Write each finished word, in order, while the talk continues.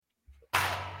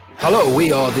Hello,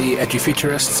 we are the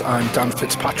Edufuturists. I'm Dan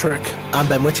Fitzpatrick. I'm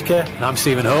Ben Whitaker. And I'm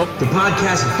Stephen Hope. The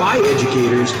podcast by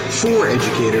educators, for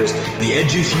educators, the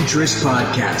Edufuturist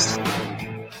Podcast.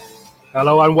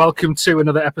 Hello and welcome to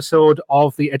another episode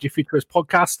of the Edufuturist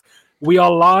Podcast. We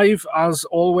are live as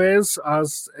always,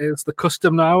 as is the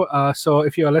custom now. So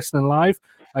if you are listening live,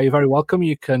 you're very welcome.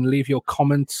 You can leave your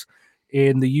comments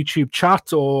in the YouTube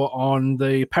chat or on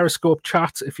the Periscope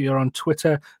chat if you're on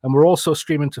Twitter. And we're also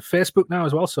streaming to Facebook now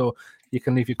as well. So you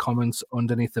can leave your comments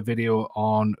underneath the video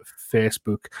on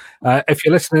Facebook. If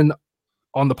you're listening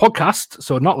on the podcast,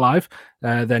 so not live,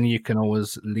 then you can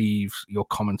always leave your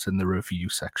comments in the review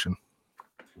section.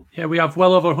 Yeah, we have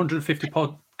well over 150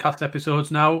 podcast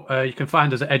episodes now. You can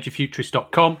find us at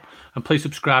edufuturist.com and please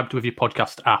subscribe to your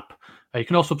podcast app. You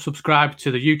can also subscribe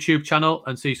to the YouTube channel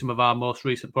and see some of our most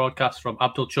recent broadcasts from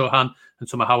Abdul Chauhan and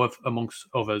Summer Howard, amongst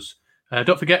others.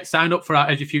 Don't forget, sign up for our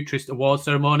Edufuturist Awards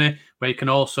ceremony, where you can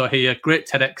also hear great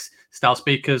TEDx-style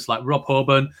speakers like Rob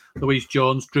Hoban, Louise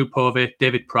Jones, Drew Povey,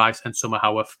 David Price, and Summer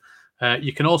Howarth.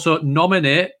 You can also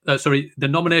nominate, the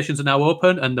nominations are now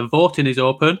open and the voting is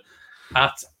open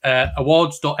at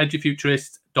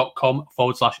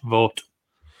awards.edufuturist.com/vote.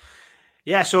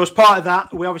 Yeah, so as part of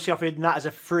that, we obviously offered that as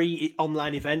a free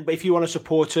online event. But if you want to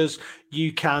support us,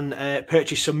 you can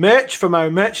purchase some merch from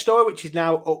our merch store, which is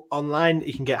now up online.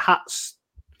 You can get hats,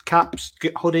 caps,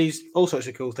 get hoodies, all sorts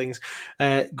of cool things.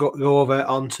 Go over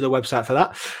onto the website for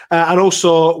that. And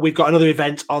also, we've got another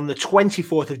event on the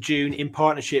 24th of June in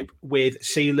partnership with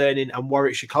Sea Learning and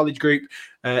Warwickshire College Group.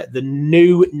 The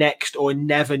new, next, or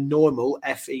never normal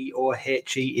FE or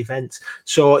HE event.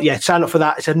 So, yeah, sign up for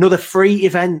that. It's another free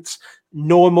event.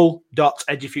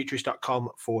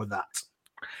 Normal.edufuturist.com for that.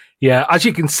 Yeah, as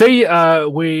you can see,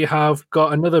 we have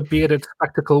got another bearded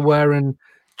spectacle wearing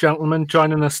gentleman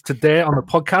joining us today on the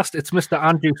podcast. It's Mr.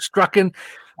 Andrew Strachan.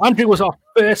 Andrew was our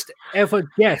first ever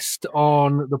guest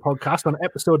on the podcast on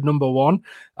episode number 1.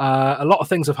 A lot of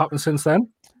things have happened since then,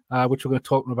 which we're going to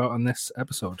talk about on this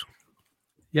episode.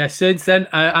 Yeah, since then,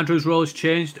 Andrew's role has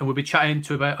changed and we'll be chatting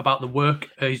about the work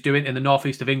he's doing in the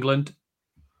northeast of England.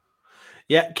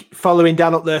 Yeah, following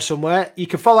Dan up there somewhere. You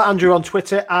can follow Andrew on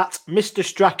Twitter at Mr.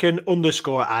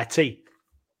 Strachan_IT.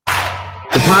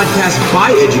 The podcast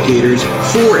by educators,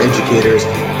 for educators,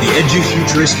 the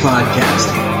Edufuturist Podcast.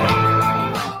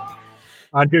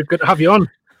 Andrew, good to have you on.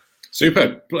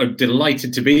 Super. I'm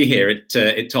delighted to be here.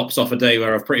 It tops off a day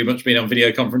where I've pretty much been on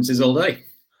video conferences all day.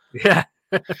 Yeah.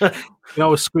 You can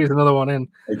always squeeze another one in.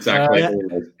 Exactly.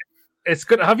 It's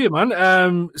good to have you,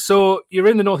 man. So you're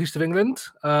in the northeast of England,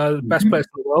 the best place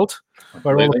in the world,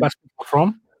 where all the best people are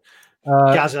from.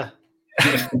 Gaza.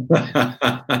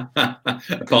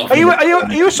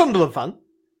 Are you a Sunderland fan?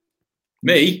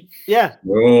 Me? Yeah.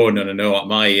 Oh, no.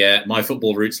 My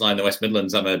football roots lie in the West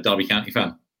Midlands. I'm a Derby County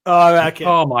fan. Oh, okay.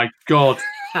 Oh my God.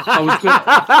 We've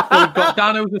got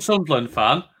Dan who's a Sunderland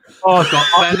fan. Oh, we've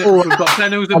got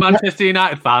Ben who's a Manchester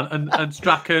United fan, and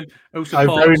Strachan who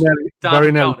supports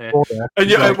very nearly. And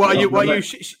you're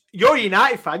a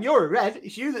United fan. You're a Red.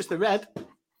 It's you that's the Red.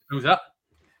 Who's that?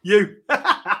 You.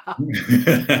 I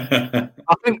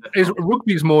think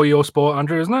rugby's more your sport,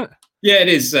 Andrew, isn't it? Yeah, it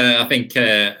is. I think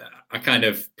I kind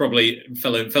of probably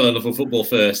fell in love with football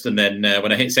first, and then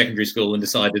when I hit secondary school and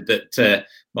decided that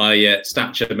my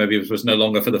stature maybe was no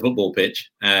longer for the football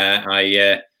pitch,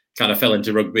 I kind of fell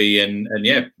into rugby and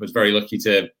was very lucky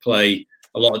to play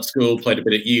a lot at school, played a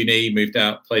bit at uni, moved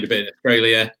out, played a bit in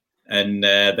Australia, and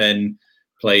then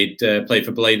played for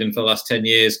Blaydon for the last 10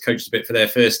 years, coached a bit for their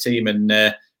first team, and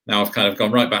now I've kind of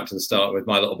gone right back to the start with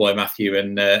my little boy Matthew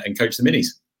and coached the minis.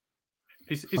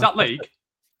 Is that league?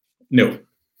 No.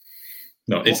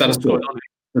 Is that a sport?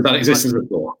 Does that exist as a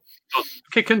sport?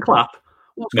 Kick and clap?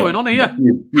 What's going on here?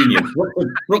 Union.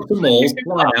 Ruck the malls,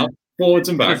 fly out, forwards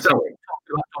and backs.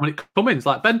 Dominic Cummings,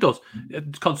 like Ben does.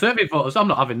 Conservative voters, I'm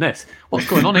not having this. What's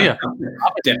going on here?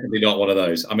 Definitely not one of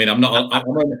those. I mean, I'm not.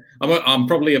 I'm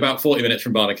probably about 40 minutes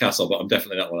from Barnard Castle, but I'm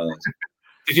definitely not one of those.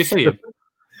 Did you see him?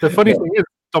 The funny thing is,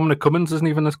 Dominic Cummings isn't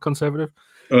even as conservative.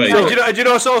 Right. So, do you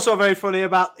know what's also very funny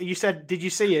about? You said, did you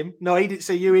see him? No, he didn't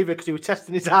see you either because he was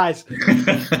testing his eyes.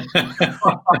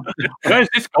 Where's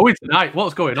this going tonight?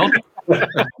 What's going on?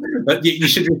 You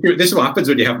should. This is what happens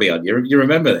when you have me on. You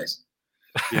remember this.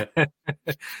 Yeah.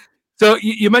 So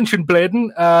you mentioned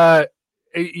Blaydon.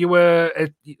 You were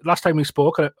last time we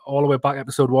spoke, all the way back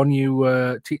episode 1. You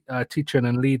were teaching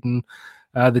and leading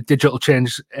the digital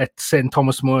change at St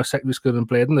Thomas More Secondary School in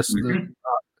Blaydon.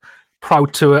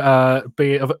 Proud to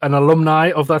be an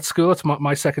alumni of that school. It's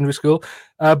my secondary school,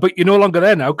 but you're no longer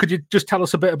there now. Could you just tell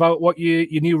us a bit about what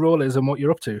your new role is and what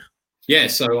you're up to? Yeah,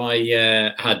 so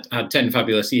I had 10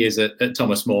 fabulous years at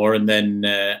Thomas More, and then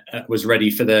was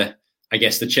ready for the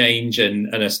change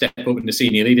and a step up into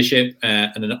senior leadership,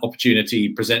 and an opportunity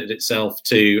presented itself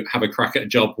to have a crack at a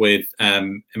job with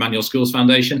Emmanuel Schools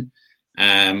Foundation,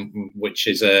 which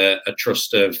is a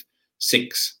trust of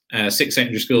six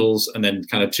secondary schools and then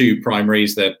kind of 2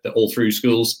 primaries, the all through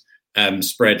schools,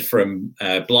 spread from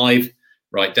Blythe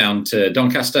right down to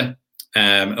Doncaster.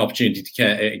 An opportunity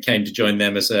came to join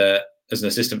them as an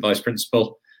assistant vice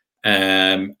principal,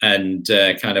 and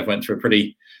kind of went through a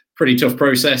pretty tough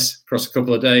process across a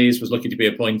couple of days. Was lucky to be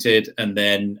appointed, and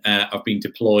then I've been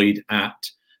deployed at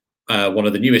one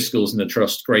of the newest schools in the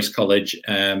trust, Grace College,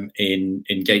 in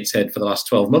Gateshead for the last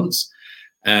 12 months,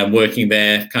 working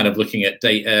there, kind of looking at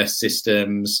data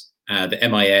systems, the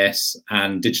MIS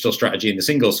and digital strategy in the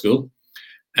single school.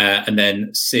 And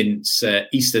then since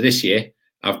Easter this year,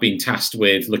 I've been tasked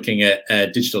with looking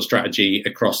at digital strategy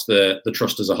across the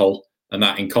trust as a whole, and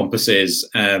that encompasses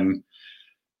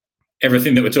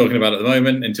everything that we're talking about at the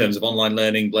moment in terms of online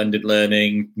learning, blended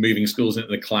learning, moving schools into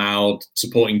the cloud,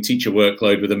 supporting teacher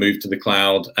workload with a move to the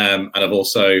cloud. And I've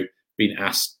also been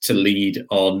asked to lead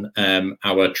on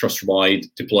our trust-wide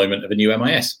deployment of a new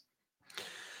MIS.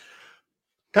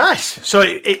 Nice. So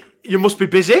you must be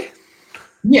busy.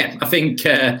 Yeah, I think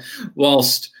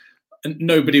whilst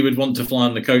nobody would want to fly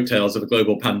on the coattails of a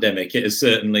global pandemic, it has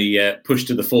certainly pushed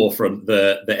to the forefront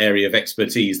the area of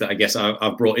expertise that I guess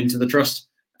I've brought into the trust.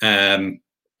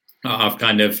 I've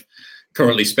kind of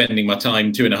currently spending my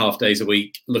time 2.5 days a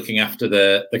week looking after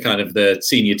the kind of the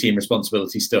senior team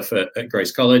responsibility stuff at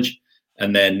Grace College,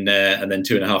 and then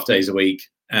 2.5 days a week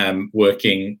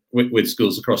working with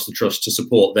schools across the trust to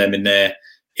support them in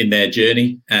their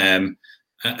journey. And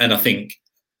I think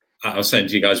I was saying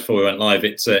to you guys before we went live,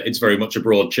 it's very much a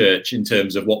broad church in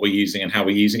terms of what we're using and how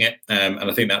we're using it. And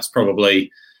I think that's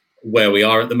probably where we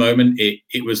are at the moment.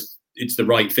 It's the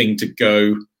right thing to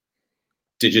go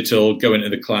digital, go into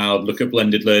the cloud, look at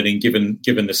blended learning, given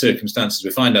the circumstances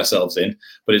we find ourselves in.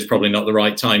 But it's probably not the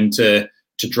right time to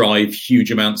drive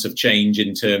huge amounts of change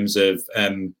in terms of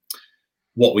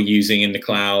what we're using in the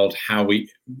cloud,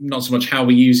 not so much how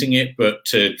we're using it, but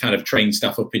to kind of train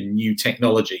staff up in new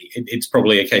technology. It's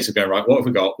probably a case of going, right, what have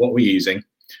we got? What are we using?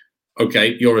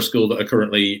 Okay, you're a school that are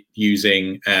currently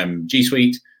using G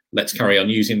Suite. Let's carry on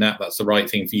using that. That's the right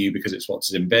thing for you because it's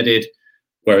what's embedded.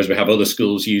 Whereas we have other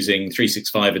schools using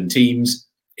 365 and Teams.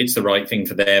 It's the right thing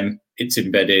for them. It's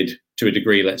embedded to a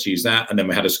degree. Let's use that. And then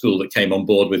we had a school that came on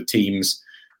board with Teams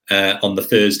on the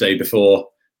Thursday before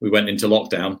we went into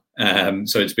lockdown.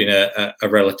 So it's been a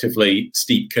relatively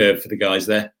steep curve for the guys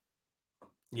there.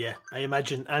 Yeah, I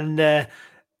imagine. And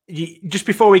just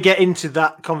before we get into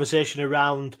that conversation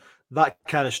around that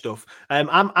kind of stuff,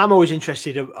 I'm always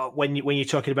interested when you're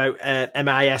talking about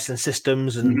MIS and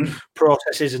systems and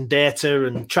processes and data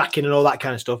and tracking and all that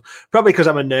kind of stuff. Probably because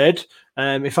I'm a nerd.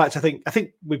 In fact, I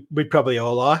think we probably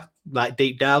all are, like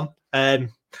deep down. I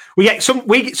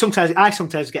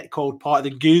sometimes get called part of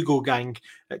the Google gang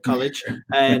at college.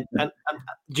 And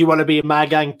do you want to be in my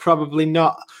gang? Probably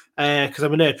not, because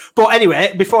I'm a nerd. But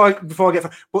anyway, before I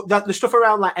get, the stuff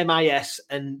around like MIS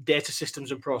and data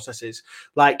systems and processes,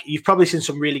 like you've probably seen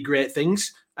some really great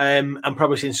things, and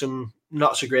probably seen some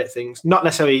not so great things. Not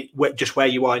necessarily just where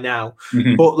you are now,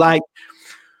 but like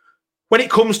when it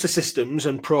comes to systems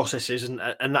and processes and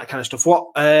that kind of stuff,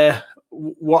 what are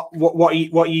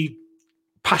you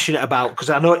passionate about? Because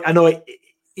I know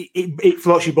it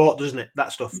floats your boat, doesn't it?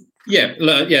 That stuff. Yeah, a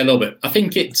little bit. I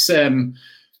think it's the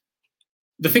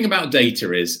thing about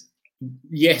data is,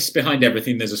 yes, behind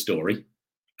everything there's a story,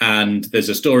 and there's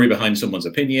a story behind someone's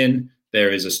opinion. There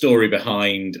is a story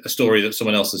behind a story that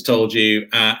someone else has told you,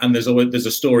 and there's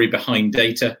a story behind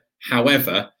data.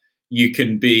 However, you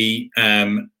can be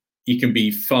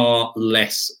far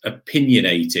less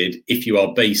opinionated if you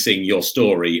are basing your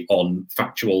story on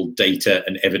factual data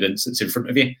and evidence that's in front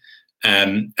of you.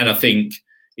 And I think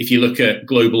if you look at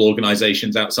global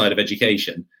organizations outside of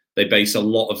education, they base a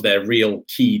lot of their real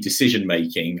key decision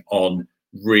making on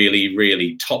really,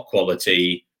 really top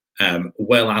quality,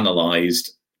 well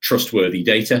analyzed, trustworthy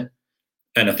data.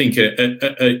 And I think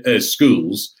as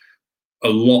schools, a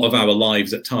lot of our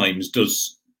lives at times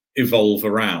does evolve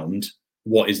around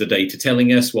what is the data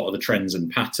telling us, what are the trends and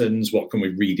patterns, what can we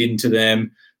read into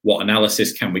them, what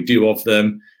analysis can we do of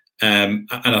them. And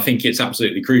I think it's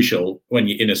absolutely crucial when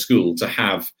you're in a school to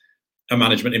have a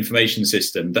management information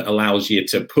system that allows you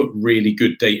to put really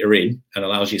good data in and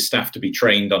allows your staff to be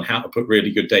trained on how to put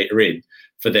really good data in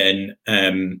for then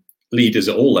leaders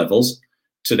at all levels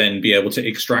to then be able to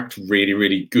extract really,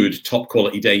 really good top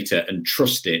quality data and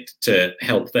trust it to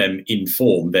help them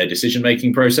inform their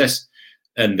decision-making process.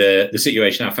 And the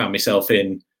situation I found myself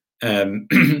in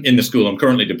the school I'm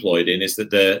currently deployed in is that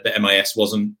the MIS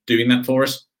wasn't doing that for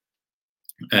us.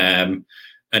 And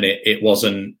it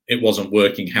wasn't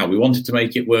working how we wanted to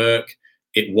make it work.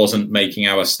 It wasn't making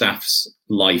our staff's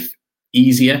life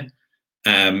easier.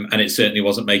 And it certainly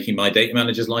wasn't making my data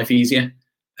manager's life easier.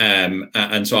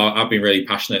 And so I've been really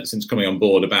passionate since coming on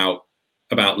board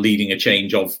about leading a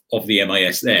change of the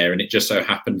MIS there. And it just so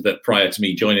happened that prior to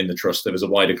me joining the trust, there was a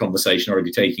wider conversation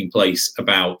already taking place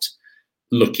about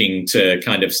looking to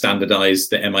kind of standardize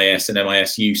the MIS and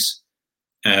MIS use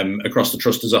across the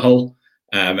trust as a whole.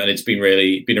 And it's been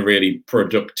a really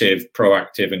productive,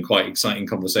 proactive, and quite exciting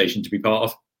conversation to be part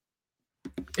of.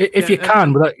 If you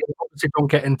can, without, obviously don't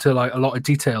get into like a lot of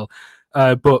detail,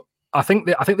 but I think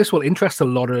this will interest a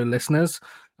lot of listeners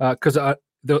because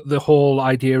the whole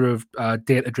idea of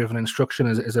data-driven instruction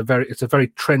is a very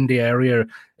trendy area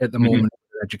at the moment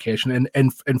in education,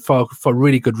 and for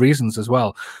really good reasons as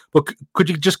well. But could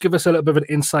you just give us a little bit of an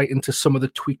insight into some of the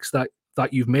tweaks that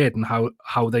you've made and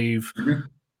how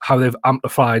they've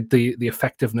amplified the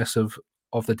effectiveness of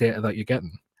the data that you're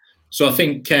getting? So I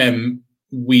think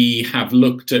we have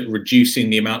looked at reducing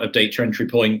the amount of data entry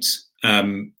points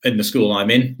in the school I'm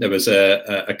in. There was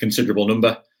a considerable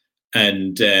number,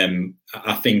 and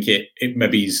I think it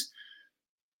maybe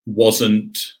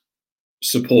wasn't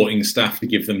supporting staff to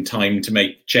give them time to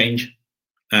make change.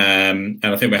 And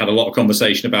I think we had a lot of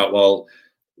conversation about, well,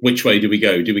 which way do we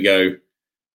go? Do we go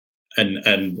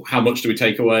and how much do we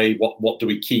take away? What do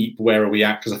we keep? Where are we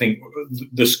at? Because I think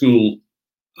the school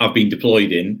I've been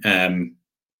deployed in,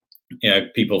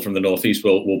 people from the Northeast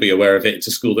will be aware of it. It's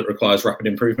a school that requires rapid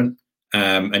improvement.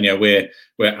 And we're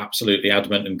absolutely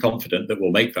adamant and confident that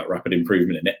we'll make that rapid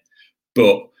improvement in it.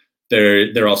 But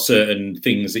there are certain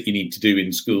things that you need to do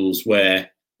in schools where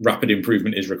rapid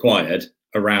improvement is required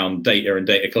around data and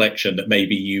data collection that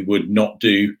maybe you would not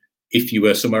do if you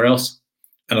were somewhere else.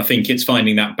 And I think it's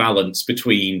finding that balance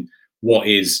between what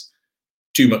is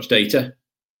too much data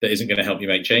that isn't going to help you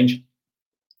make change,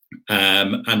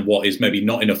 and what is maybe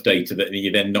not enough data that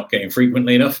you're then not getting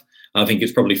frequently enough. I think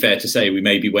it's probably fair to say we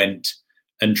maybe went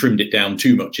and trimmed it down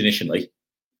too much initially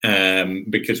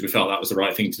because we felt that was the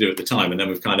right thing to do at the time. And then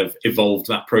we've kind of evolved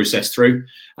that process through.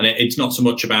 And it's not so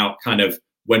much about kind of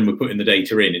when we're putting the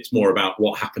data in, it's more about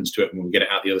what happens to it when we get it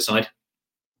out the other side.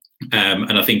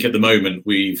 And I think at the moment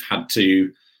we've had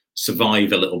to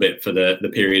survive a little bit for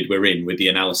the period we're in with the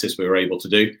analysis we were able to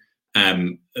do.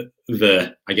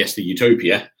 The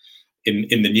utopia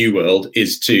in the new world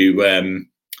is to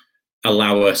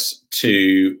allow us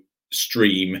to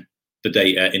stream the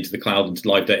data into the cloud, into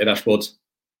live data dashboards.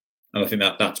 And I think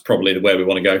that's probably the way we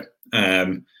want to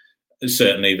go.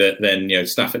 Certainly that then,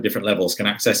 staff at different levels can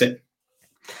access it.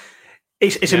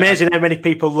 It's amazing how many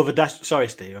people love a dash. Sorry,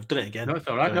 Steve, I've done it again. No, it's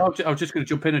all right. No, I was just going to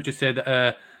jump in and just say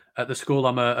that at the school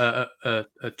I'm a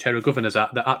chair of governors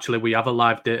at, that actually we have a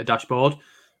live data dashboard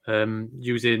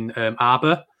using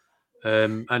Arbor,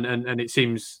 and it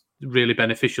seems really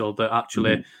beneficial that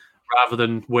actually rather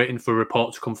than waiting for a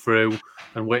report to come through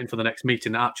and waiting for the next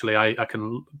meeting, actually I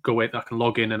can go in, I can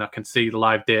log in and I can see the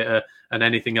live data and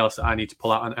anything else that I need to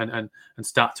pull out and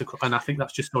start to. And I think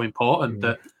that's just so important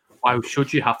that why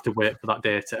should you have to wait for that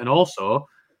data? And also,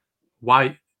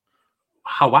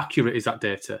 how accurate is that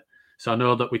data? So I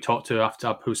know that we talked to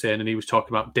Aftab Hussain and he was talking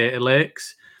about data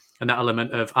lakes and that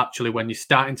element of actually when you're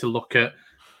starting to look at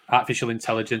artificial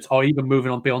intelligence or even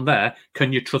moving on beyond there,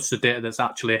 can you trust the data that's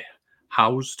actually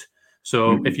housed?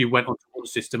 So if you went onto one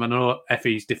system, I know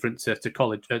FE is different to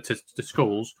college, to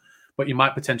schools, but you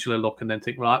might potentially look and then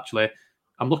think, well, actually,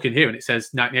 I'm looking here and it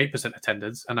says 98%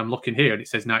 attendance, and I'm looking here and it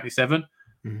says 97.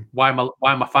 Why am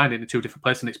I finding it in two different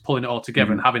places? And it's pulling it all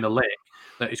together and having a lake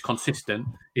that is consistent,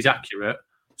 is accurate,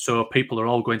 so people are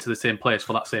all going to the same place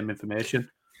for that same information.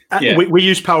 We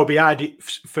use Power BI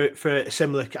for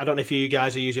similar. I don't know if you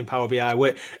guys are using Power BI.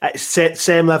 We're at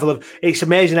same level of. It's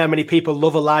amazing how many people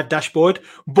love a live dashboard,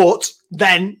 but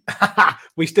then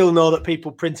we still know that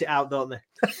people print it out, don't they?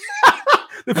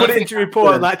 They put it into a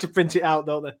report and like to print it out,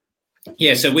 don't they?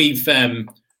 Yeah. So we've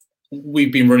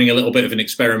been running a little bit of an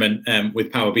experiment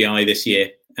with Power BI this year,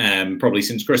 probably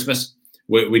since Christmas.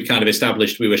 We'd kind of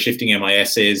established we were shifting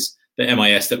MISs. The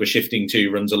MIS that we're shifting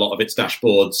to runs a lot of its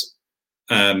dashboards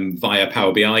via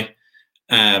Power BI.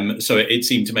 So it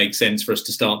seemed to make sense for us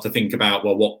to start to think about,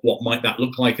 well, what might that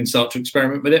look like and start to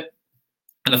experiment with it.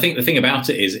 And I think the thing about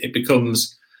it is it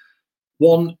becomes,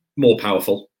 one, more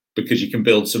powerful because you can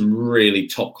build some really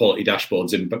top quality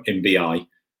dashboards in BI.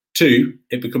 2,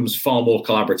 it becomes far more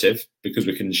collaborative because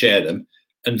we can share them.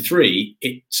 And 3,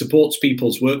 it supports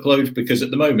people's workload, because at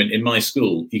the moment in my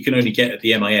school, you can only get at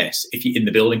the MIS if you're in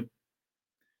the building.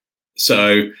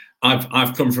 So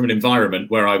I've come from an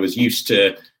environment where I was used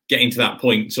to getting to that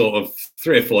point sort of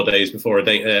 3 or 4 days before a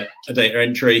data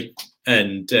entry,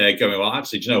 and going, well,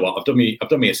 actually, do you know what? I've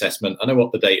done my assessment. I know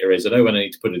what the data is. I know when I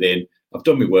need to put it in. I've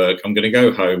done my work. I'm going to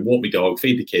go home, walk my dog,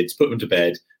 feed the kids, put them to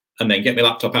bed, and then get my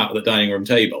laptop out of the dining room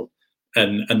table.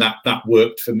 And that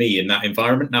worked for me in that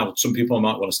environment. Now, some people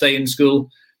might want to stay in school.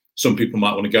 Some people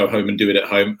might want to go home and do it at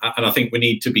home. And I think we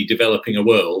need to be developing a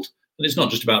world. And it's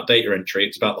not just about data entry.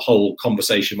 It's about the whole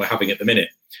conversation we're having at the minute.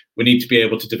 We need to be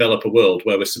able to develop a world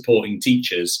where we're supporting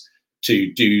teachers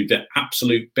to do the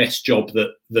absolute best job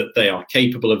that they are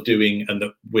capable of doing, and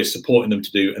that we're supporting them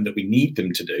to do, and that we need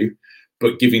them to do,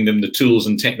 but giving them the tools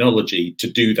and technology to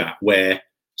do that where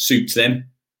suits them.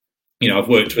 You know, I've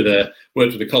worked with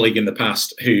a colleague in the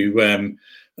past who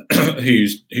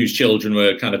whose children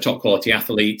were kind of top quality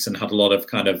athletes and had a lot of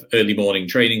kind of early morning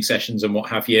training sessions and what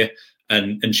have you,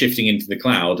 and shifting into the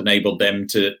cloud enabled them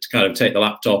to kind of take the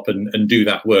laptop and do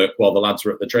that work while the lads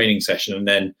were at the training session, and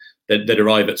then they'd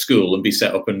arrive at school and be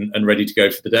set up and ready to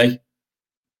go for the day.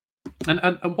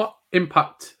 And what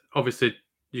impact, obviously,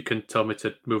 you can tell me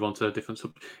to move on to a different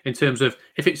subject, in terms of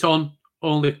if it's on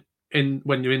only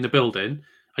when you're in the building,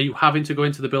 are you having to go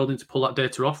into the building to pull that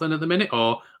data off then at the minute,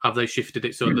 or have they shifted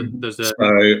it so that there's a...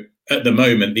 So at the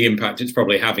moment, the impact it's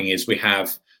probably having is we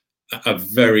have a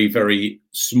very, very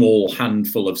small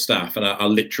handful of staff, and I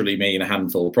literally mean a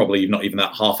handful, probably not even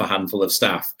that, half a handful of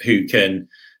staff who can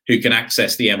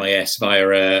access the MIS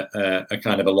via a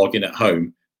kind of a login at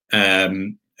home,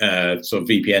 sort of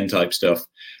VPN type stuff.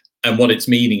 And what it's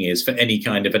meaning is, for any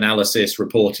kind of analysis,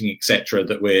 reporting, etc.,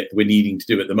 that we're needing to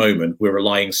do at the moment, we're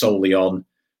relying solely on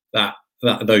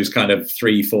those kind of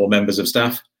 3-4 members of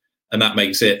staff, and that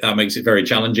makes it very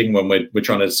challenging when we're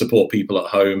trying to support people at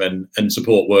home and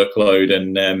support workload,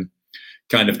 and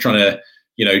kind of trying to,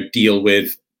 you know, deal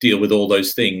with all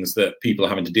those things that people are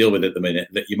having to deal with at the minute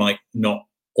that you might not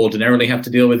ordinarily have to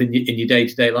deal with in your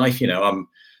day-to-day life. You know,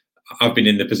 I've been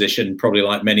in the position, probably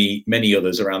like many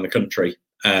others around the country,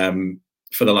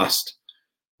 for the last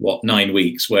 9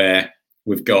 weeks, where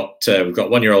we've got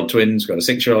 1-year-old twins, we've got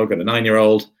a 6-year-old, we've got a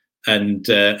 9-year-old, and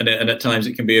at times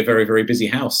it can be a very, very busy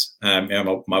house. You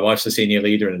know, my wife's a senior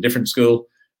leader in a different school,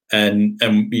 and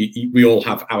we all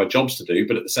have our jobs to do,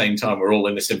 but at the same time we're all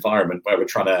in this environment where we're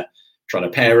trying to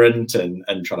parent and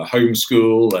trying to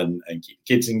homeschool and keep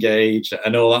kids engaged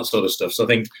and all that sort of stuff. So I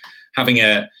think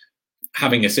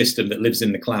having a system that lives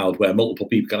in the cloud where multiple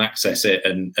people can access it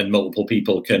and multiple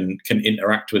people can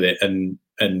interact with it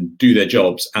and do their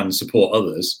jobs and support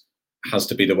others has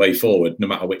to be the way forward, no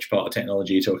matter which part of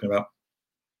technology you're talking about.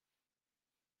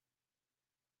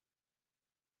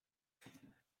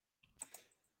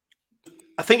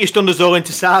 I think you stunned us all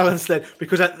into silence then,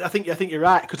 because I think you're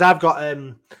right, because I've got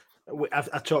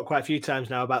I've talked quite a few times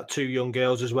now about 2 young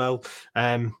girls as well,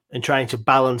 and trying to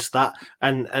balance that,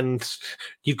 and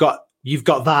you've got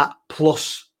that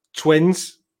plus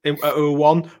twins who are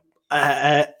one.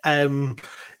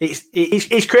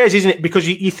 It's crazy, isn't it? Because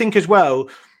you think as well,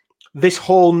 this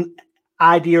whole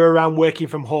idea around working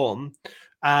from home,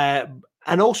 and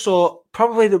also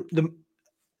probably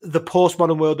the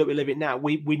postmodern world that we live in now,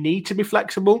 we need to be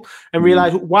flexible and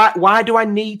realize why do I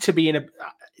need to be in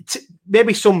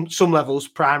maybe some levels,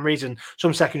 primaries and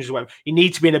some secondaries, or whatever, you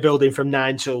need to be in a building from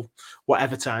 9 till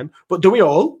whatever time. But do we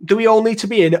all need to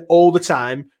be in all the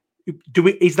time?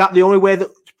 Is that the only way that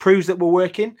proves that we're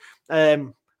working?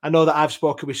 I know that I've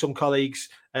spoken with some colleagues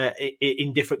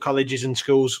in different colleges and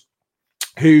schools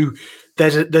who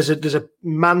there's a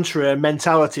mantra, a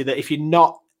mentality that if you're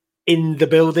not in the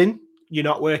building, you're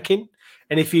not working.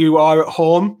 And if you are at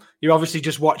home, you're obviously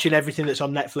just watching everything that's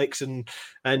on Netflix,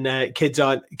 and kids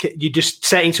aren't. You're just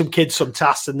setting some kids some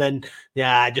tasks, and then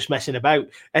just messing about.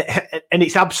 And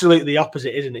it's absolutely the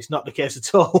opposite, isn't it? It's not the case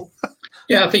at all.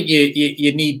 Yeah, I think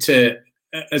you need to,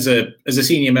 as a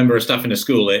senior member of staff in a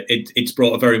school, it's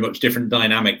brought a very much different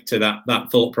dynamic to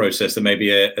that thought process than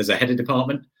maybe as a head of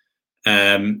department.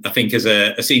 I think as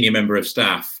a senior member of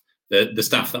staff, the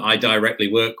staff that I directly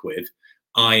work with,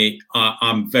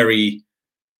 I'm very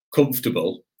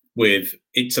comfortable with.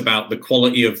 It's about the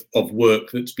quality of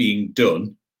work that's being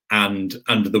done and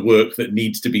the work that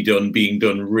needs to be done being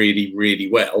done really, really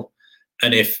well.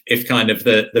 And if kind of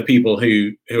the people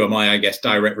who are my, I guess,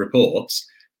 direct reports,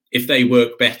 if they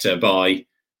work better by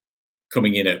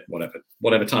coming in at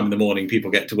whatever time in the morning people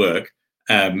get to work,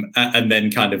 and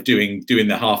then kind of doing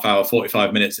the half hour,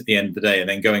 45 minutes at the end of the day, and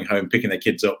then going home, picking their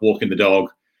kids up, walking the dog,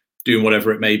 doing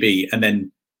whatever it may be, and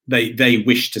then they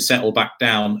wish to settle back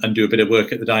down and do a bit of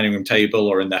work at the dining room table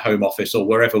or in their home office or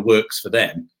wherever works for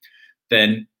them,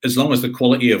 then as long as the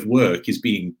quality of work is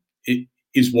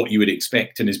what you would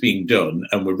expect and is being done,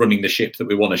 and we're running the ship that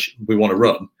we want to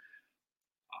run,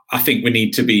 I think we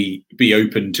need to be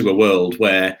open to a world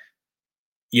where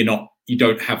you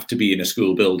don't have to be in a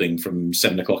school building from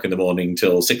 7 o'clock in the morning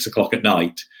till 6 o'clock at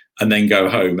night and then go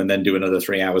home and then do another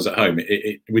 3 hours at home.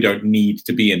 We don't need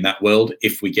to be in that world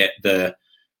if we get the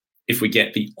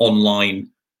online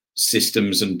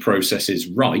systems and processes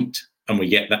right, and we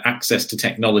get the access to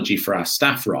technology for our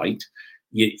staff right.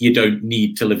 You don't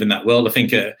need to live in that world. I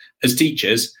think as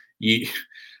teachers,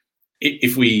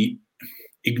 if we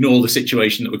ignore the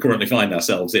situation that we currently find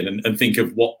ourselves in and think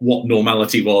of what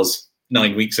normality was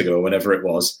 9 weeks ago or whenever it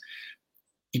was,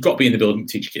 you've got to be in the building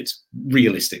to teach your kids.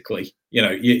 Realistically,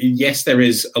 yes, there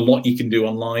is a lot you can do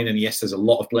online, and yes, there's a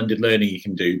lot of blended learning you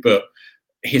can do, but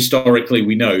historically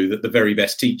we know that the very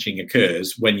best teaching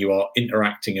occurs when you are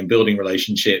interacting and building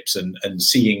relationships and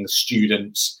seeing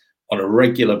students on a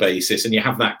regular basis, and you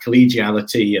have that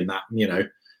collegiality and that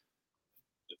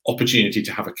opportunity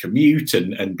to have a commute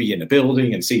and be in a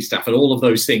building and see staff and all of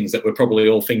those things that we're probably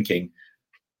all thinking,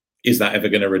 is that ever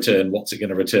going to return? What's it going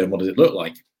to return? What does it look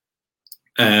like?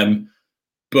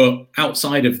 But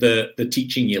outside of the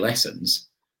teaching your lessons,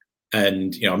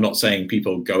 and I'm not saying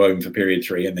people go home for period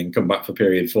 3 and then come back for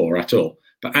period 4 at all,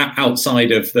 but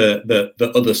outside of the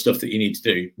other stuff that you need to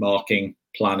do, marking,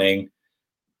 planning,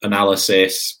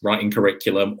 analysis, writing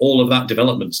curriculum, all of that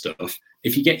development stuff,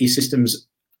 if you get your systems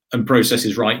and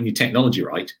processes right and your technology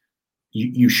right,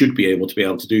 you should be able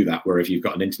to do that wherever you've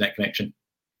got an internet connection.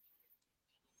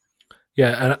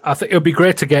 Yeah, and I think it would be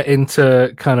great to get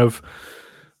into kind of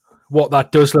what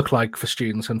that does look like for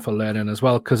students and for learning as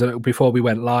well. Because before we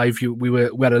went live, we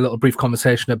had a little brief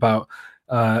conversation about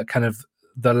kind of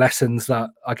the lessons that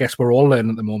I guess we're all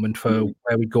learning at the moment for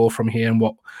where we go from here and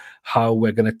how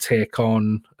we're going to take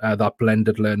on that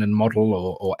blended learning model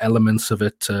or elements of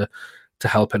it to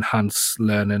help enhance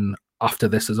learning after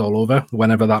this is all over,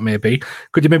 whenever that may be.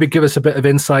 Could you maybe give us a bit of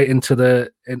insight into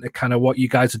kind of what you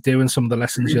guys are doing, some of the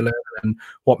lessons you learn, and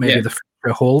what maybe the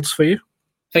future holds for you?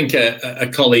 I think a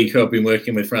colleague who I've been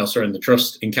working with for Elsewhere in the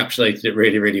Trust encapsulated it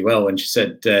really, really well when she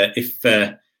said, if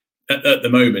at the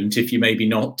moment, if you're maybe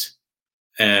not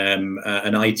an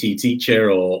IT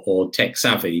teacher or tech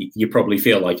savvy, you probably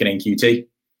feel like an NQT.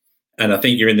 And I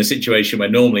think you're in the situation where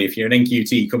normally if you're an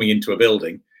NQT coming into a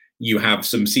building, you have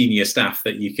some senior staff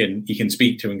that you can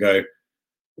speak to and go,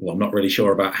 well, I'm not really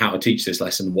sure about how to teach this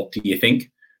lesson. What do you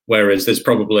think? Whereas there's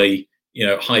probably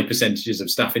high percentages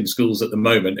of staff in schools at the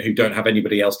moment who don't have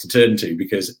anybody else to turn to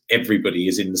because everybody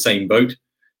is in the same boat.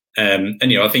 And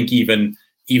I think even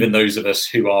those of us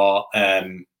who are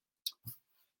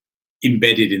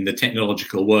embedded in the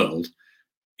technological world,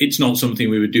 it's not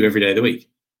something we would do every day of the week.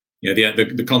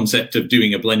 The concept of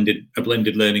doing a blended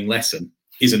learning lesson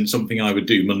isn't something I would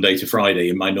do Monday to Friday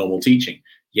in my normal teaching.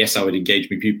 Yes, I would engage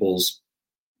my pupils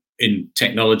in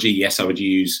technology. Yes, I would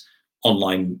use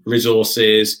online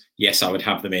resources. Yes, I would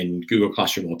have them in Google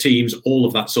Classroom or Teams, all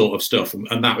of that sort of stuff.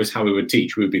 And that was how we would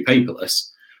teach. We would be paperless,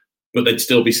 but they'd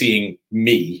still be seeing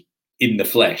me in the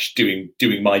flesh doing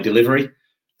my delivery.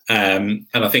 And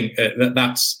I think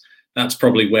that's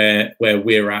probably where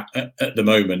we're at the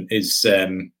moment is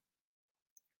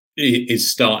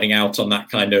starting out on that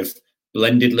kind of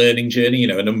blended learning journey.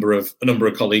 A number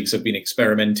of colleagues have been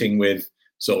experimenting with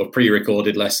sort of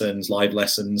pre-recorded lessons, live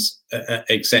lessons,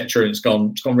 etc. And it's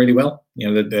gone really well.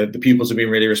 The pupils have been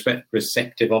really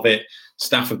receptive of it.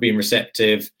 Staff have been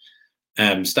receptive.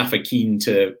 Staff are keen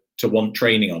to want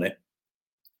training on it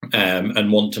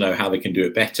and want to know how they can do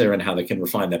it better and how they can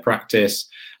refine their practice.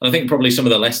 And I think probably some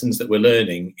of the lessons that we're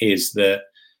learning is that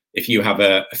if you have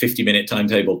a 50-minute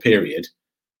timetable period,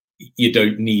 you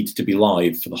don't need to be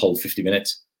live for the whole 50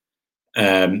 minutes.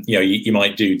 You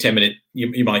might do 10-minute.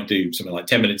 You might do something like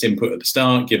 10 minutes input at the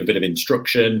start, give a bit of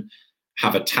instruction,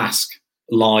 have a task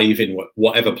live in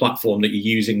whatever platform that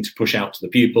you're using to push out to the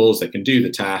pupils. They can do the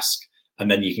task, and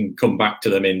then you can come back to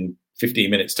them in 15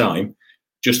 minutes time,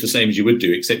 just the same as you would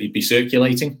do, except you'd be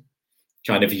circulating,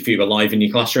 kind of if you were live in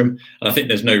your classroom. And I think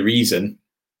there's no reason,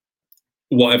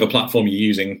 whatever platform you're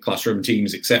using, Classroom,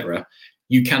 Teams, etc.,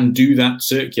 you can do that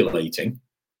circulating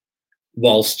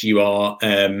whilst you are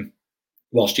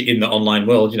whilst you're in the online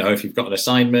world. If you've got an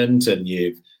assignment and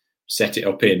you've set it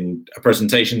up in a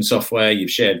presentation software,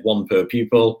 you've shared one per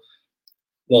pupil,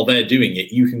 while they're doing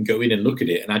it, you can go in and look at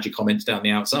it and add your comments down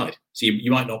the outside. So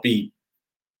you might not be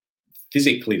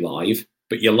physically live,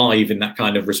 but you're live in that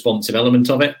kind of responsive element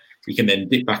of it. You can then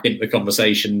dip back into the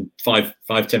conversation 5,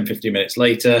 10, 15 minutes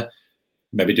later,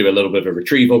 maybe do a little bit of a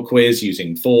retrieval quiz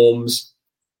using forms,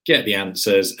 get the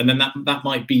answers, and then that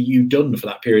might be you done for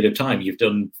that period of time. You've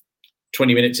done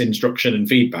 20 minutes instruction and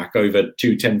feedback over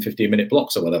 2 10, 15-minute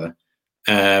blocks or whatever.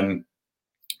 And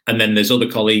then there's other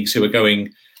colleagues who are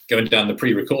going down the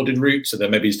pre-recorded route, so they're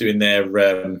maybe doing their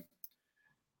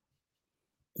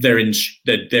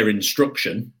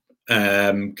instruction,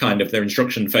 kind of their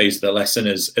instruction phase of the lesson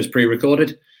as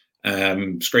pre-recorded,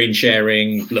 screen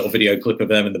sharing, little video clip of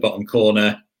them in the bottom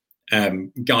corner,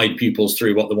 guide pupils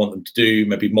through what they want them to do,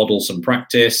 maybe model some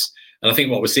practice. And I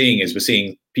think what we're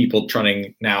seeing people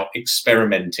trying now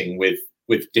experimenting with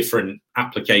different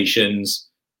applications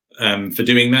for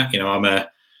doing that.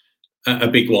 I'm a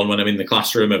big one when I'm in the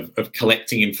classroom of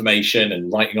collecting information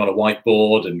and writing on a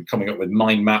whiteboard and coming up with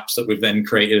mind maps that we've then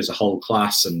created as a whole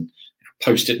class, and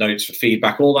post-it notes for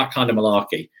feedback, all that kind of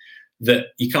malarkey that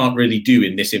you can't really do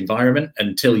in this environment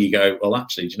until you go, well,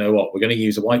 actually, do you know what? We're going to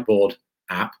use a whiteboard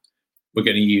app. We're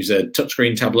going to use a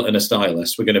touchscreen tablet and a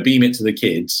stylus. We're going to beam it to the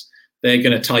kids. They're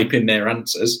going to type in their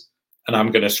answers, and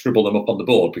I'm going to scribble them up on the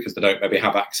board because they don't maybe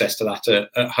have access to that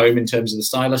at home in terms of the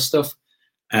stylus stuff.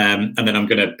 And then I'm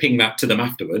going to ping that to them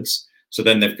afterwards. So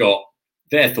then they've got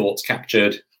their thoughts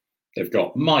captured. They've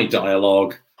got my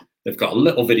dialogue. They've got a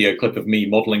little video clip of me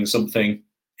modeling something.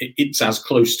 It's as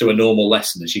close to a normal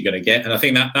lesson as you're going to get. And I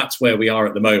think that's where we are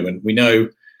at the moment. We know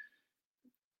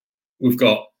we've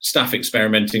got staff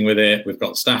experimenting with it. We've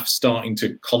got staff starting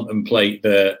to contemplate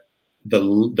the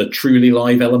truly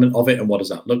live element of it and what does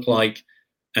that look like.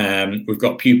 We've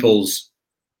got pupils,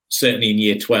 certainly in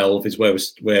year 12 is where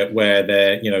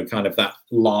they're, kind of that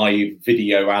live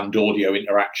video and audio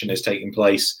interaction is taking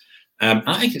place.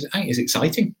 I think it's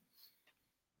exciting.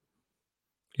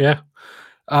 Yeah,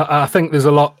 I think there's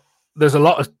a lot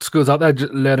of schools out there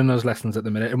learning those lessons at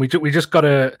the minute, and we just got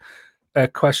a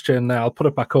question. I'll put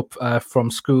it back up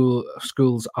from schools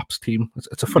apps team.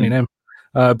 It's a funny name,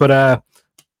 but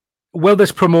will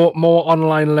this promote more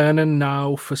online learning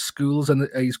now for schools? And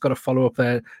he's got a follow up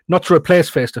there, not to replace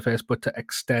face to face, but to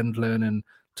extend learning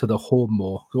to the home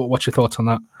more. What's your thoughts on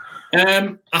that?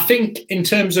 I think in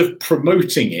terms of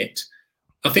promoting it,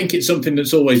 I think it's something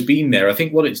that's always been there. I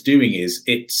think what it's doing is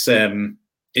it's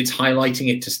highlighting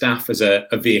it to staff as a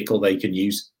vehicle they can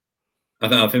use. I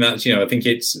think that's, I think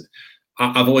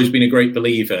I've always been a great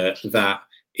believer that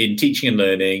in teaching and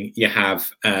learning, you have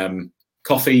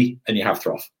coffee and you have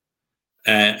froth.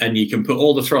 And you can put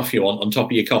all the froth you want on top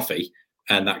of your coffee.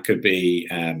 And that could be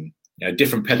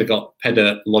different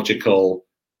pedagogical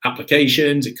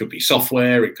applications. It could be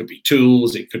software. It could be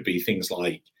tools. It could be things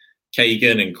like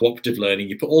Kagan and cooperative learning.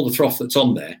 You put all the froth that's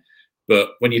on there.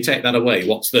 But when you take that away,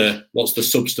 what's the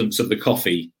substance of the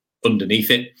coffee underneath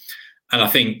it? And I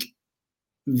think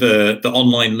the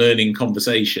online learning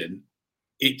conversation,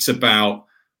 it's about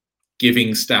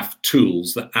giving staff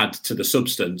tools that add to the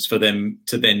substance for them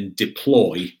to then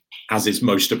deploy as is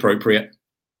most appropriate.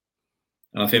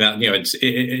 And I think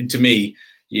that, to me,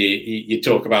 you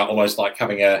talk about almost like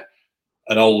having an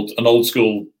old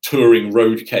school touring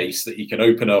road case that you can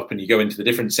open up and you go into the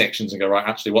different sections and go, right,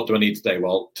 actually, what do I need today?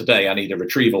 Well, today I need a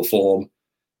retrieval form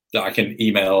that I can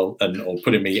email or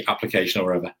put in my application or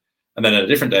whatever. And then at a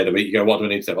different day of the week, you go, what do I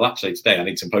need today? Well, actually, today I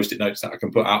need some post-it notes that I can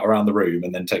put out around the room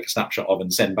and then take a snapshot of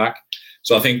and send back.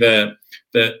 So I think that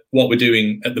what we're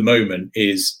doing at the moment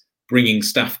is bringing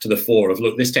staff to the fore of,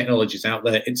 look, this technology is out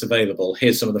there, it's available.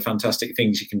 Here's some of the fantastic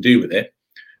things you can do with it.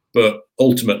 But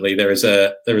ultimately, there is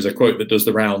a quote that does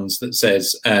the rounds that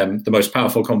says the most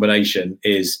powerful combination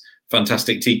is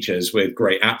fantastic teachers with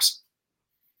great apps.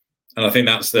 And I think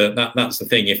that's the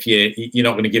thing. If you're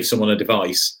not going to give someone a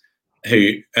device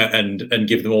and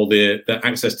give them all the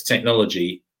access to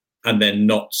technology and then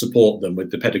not support them with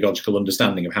the pedagogical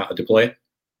understanding of how to deploy it.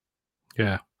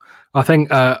 Yeah, I think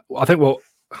what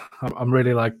I'm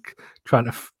really like trying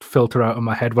to filter out in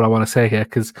my head what I want to say here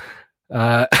because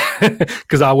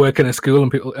I work in a school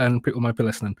and people might be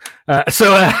listening. I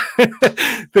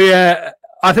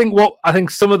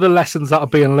think some of the lessons that are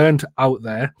being learned out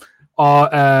there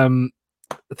are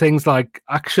things like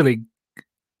actually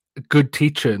good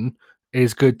teaching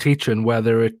is good teaching,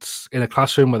 whether it's in a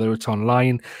classroom, whether it's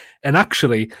online, and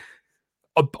actually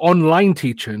online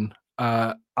teaching.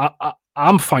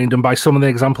 I'm finding by some of the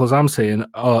examples I'm seeing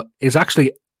is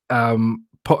actually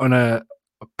putting a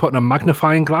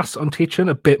magnifying glass on teaching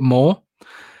a bit more.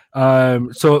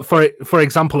 So for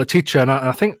example, a teacher, and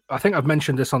I think I've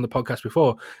mentioned this on the podcast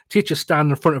before, teachers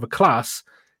stand in front of a class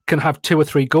can have 2 or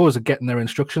 3 goes at getting their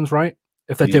instructions right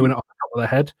if they're doing it off the top of their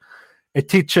head. A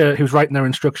teacher who's writing their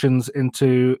instructions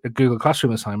into a Google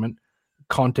Classroom assignment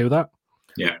can't do that.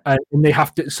 Yeah, and they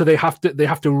have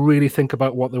to really think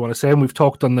about what they want to say. And we've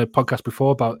talked on the podcast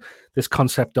before about this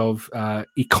concept of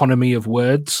economy of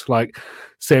words, like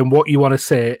saying what you want to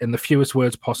say in the fewest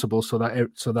words possible, so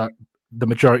that the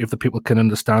majority of the people can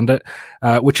understand it,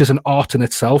 which is an art in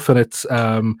itself. And it's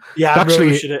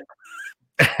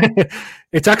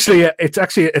it's actually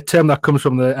a term that comes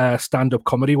from the stand-up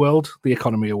comedy world, the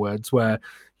economy of words, where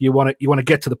you want to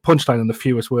get to the punchline in the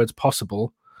fewest words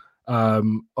possible.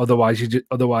 Otherwise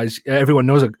everyone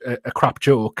knows a crap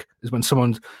joke is when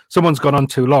someone's gone on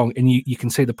too long and you can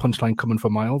see the punchline coming for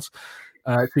miles.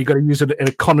 So you got to use an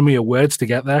economy of words to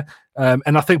get there.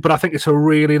 And I think it's a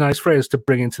really nice phrase to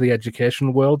bring into the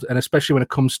educational world, and especially when it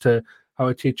comes to how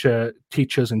a teacher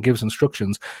teaches and gives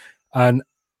instructions. And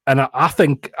I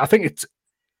think it's,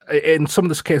 in some of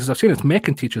the cases I've seen, it's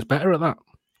making teachers better at that,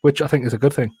 which I think is a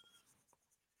good thing.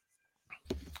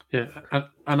 Yeah,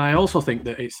 and I also think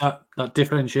that it's that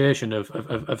differentiation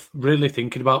of really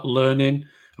thinking about learning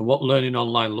and what learning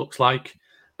online looks like.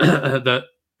 That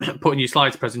putting your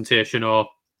slides presentation or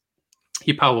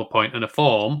your PowerPoint in a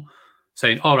form,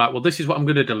 saying, all right, well, this is what I'm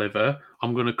going to deliver.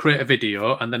 I'm going to create a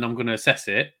video and then I'm going to assess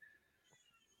it.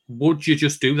 Would you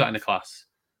just do that in a class?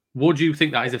 Would you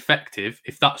think that is effective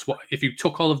if you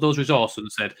took all of those resources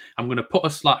and said, I'm going to put a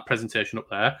slide presentation up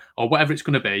there or whatever it's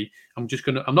going to be, I'm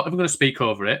not even going to speak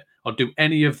over it or do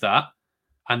any of that,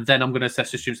 and then I'm going to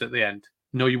assess the students at the end?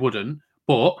 No, you wouldn't.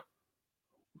 But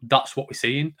that's what we're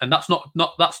seeing, and that's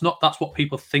what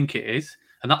people think it is,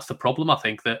 and that's the problem. I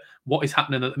think that what is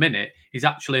happening at the minute is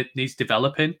actually needs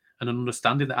developing and an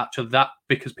understanding that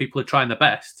because people are trying their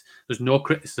best, there's no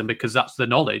criticism because that's the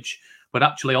knowledge. But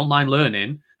actually, online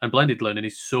learning and blended learning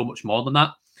is so much more than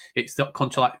that. It's that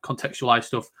contextualized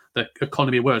stuff, the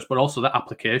economy of words, but also that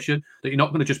application, that you're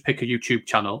not going to just pick a YouTube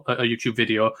channel, a YouTube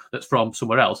video that's from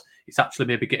somewhere else. It's actually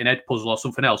maybe getting Edpuzzle or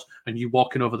something else, and you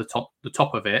walking over the top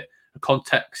of it, the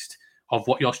context of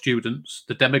what your students,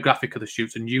 the demographic of the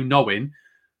students, and you knowing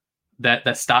their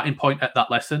starting point at that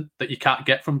lesson that you can't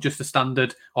get from just a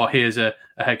standard, or here's a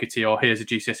Hegarty or here's a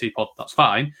GCSE pod. That's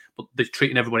fine, but they're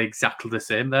treating everybody exactly the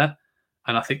same there.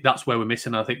 And I think that's where we're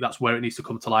missing. I think that's where it needs to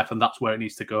come to life, and that's where it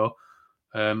needs to go.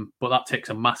 But that takes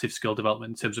a massive skill development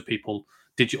in terms of people,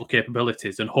 digital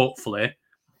capabilities, and hopefully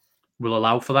will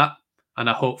allow for that. And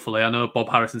I know Bob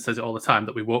Harrison says it all the time,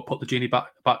 that we won't put the genie back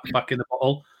in the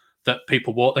bottle, that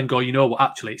people won't then go, you know what,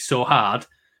 actually, it's so hard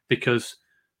because,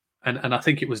 and I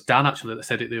think it was Dan actually that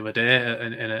said it the other day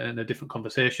in a different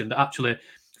conversation, that actually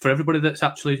for everybody that's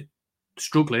actually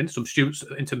struggling, some students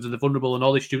in terms of the vulnerable and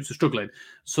all these students are struggling,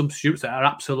 some students that are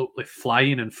absolutely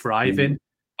flying and thriving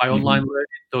by online learning,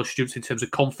 those students in terms of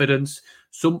confidence.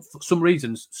 For some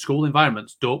reasons, school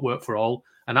environments don't work for all,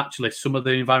 and actually some of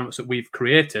the environments that we've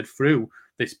created through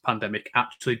this pandemic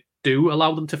actually do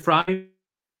allow them to thrive.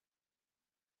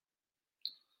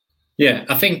 Yeah,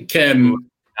 I think he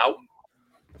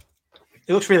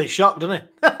looks really shocked, doesn't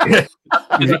he?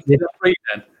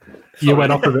 You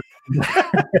went off of it.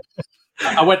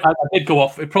 I did go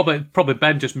off. Probably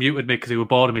Ben just muted me because he was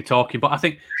bored of me talking. But I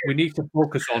think we need to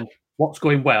focus on what's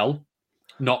going well,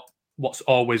 not what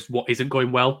isn't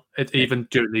going well, even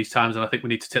during these times. And I think we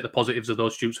need to take the positives of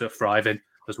those students who are thriving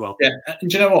as well. Yeah, and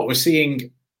do you know what we're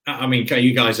seeing? I mean,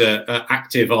 you guys are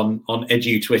active on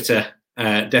Edu Twitter,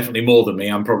 definitely more than me.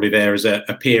 I'm probably there as a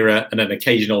peer and an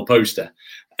occasional poster.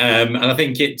 And I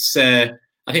think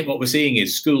I think what we're seeing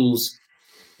is schools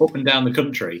up and down the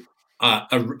country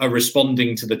are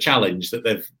responding to the challenge that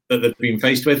they've been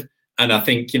faced with, and I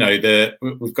think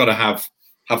we've got to have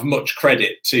much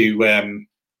credit to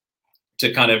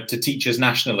teachers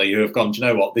nationally who have gone, do you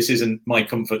know what, this isn't my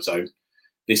comfort zone,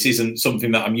 this isn't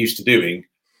something that I'm used to doing,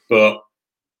 but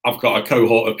I've got a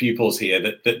cohort of pupils here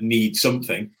that need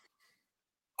something.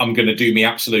 I'm going to do my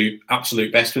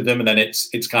absolute best with them, and then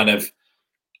it's kind of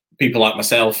people like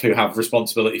myself who have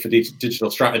responsibility for digital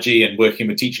strategy and working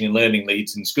with teaching and learning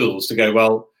leads in schools to go,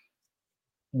 well,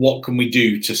 what can we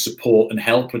do to support and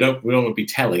help? We don't want to be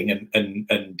telling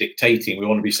and dictating. We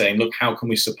want to be saying, look, how can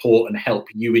we support and help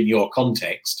you in your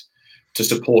context to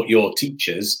support your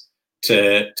teachers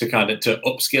to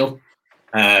upskill?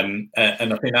 And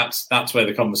I think that's where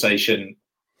the conversation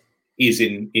is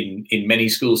in many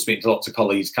schools, speaking to lots of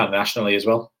colleagues kind of nationally as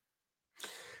well.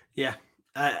 Yeah.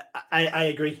 I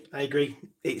agree.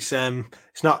 It's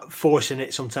not forcing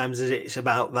it sometimes, is it? It's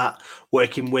about that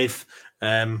working with,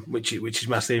 which is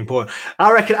massively important.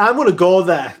 I reckon I'm going to go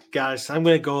there, guys. I'm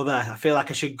going to go there. I feel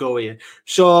like I should go here.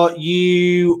 So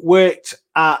you worked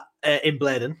in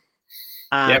Blaydon,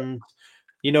 and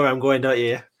You know where I'm going, don't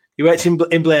you? You worked in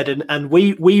Blaydon, and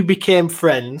we became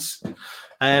friends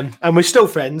and we're still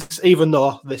friends, even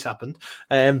though this happened.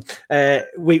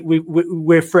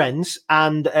 We're friends,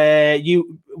 and we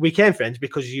became friends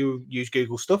because you use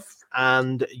Google stuff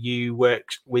and you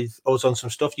worked with us on some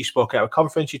stuff. You spoke at a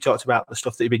conference. You talked about the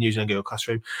stuff that you've been using in Google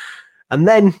Classroom, and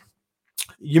then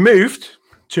you moved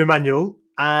to Emmanuel,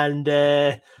 and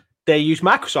they use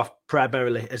Microsoft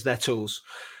primarily as their tools.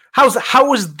 How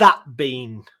has that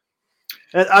been?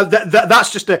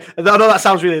 That's just I know that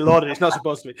sounds really loaded. It's not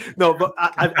supposed to be. No, but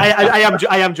I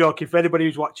am joking. For anybody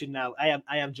who's watching now,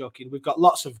 I am joking. We've got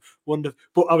lots of wonderful,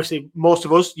 but obviously most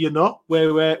of us,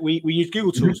 where we use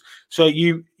Google tools. Mm-hmm. So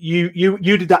you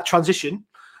did that transition.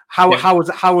 How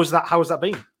has that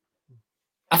been?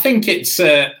 I think it's.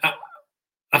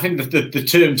 I think the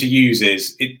term to use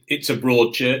is it's a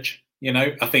broad church.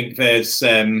 I think there is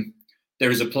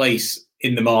a place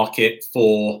in the market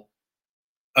for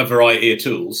a variety of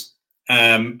tools.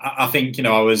 I think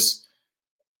I was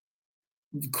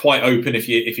quite open. If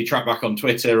you track back on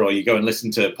Twitter or you go and listen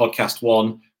to Podcast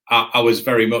One, I was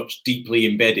very much deeply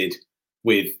embedded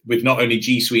with not only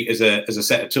G Suite as a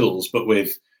set of tools, but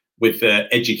with the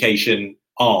education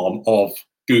arm of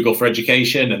Google for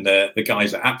Education and the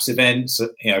guys at Apps Events.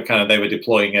 Kind of they were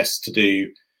deploying us to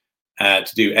do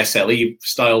SLE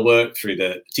style work through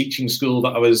the teaching school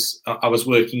that I was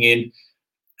working in.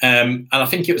 And I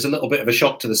think it was a little bit of a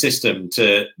shock to the system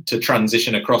to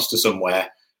transition across to somewhere,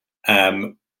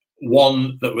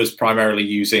 one that was primarily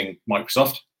using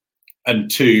Microsoft, and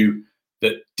two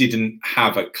that didn't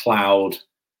have a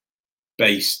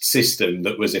cloud-based system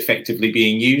that was effectively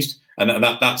being used. And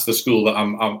that's the school that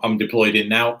I'm deployed in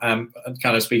now, and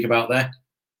kind of speak about there.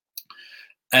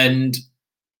 And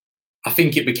I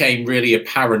think it became really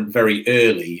apparent very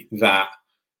early that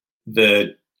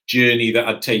the journey that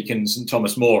I'd taken St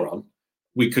Thomas More on,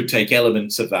 we could take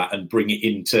elements of that and bring it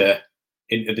into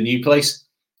the new place.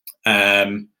 But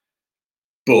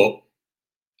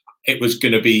it was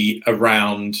going to be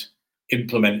around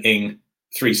implementing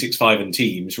 365 and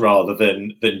Teams rather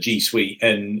than G Suite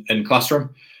and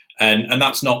Classroom. And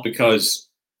that's not because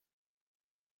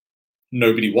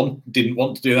nobody didn't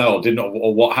want to do that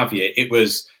or what have you. It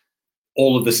was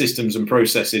all of the systems and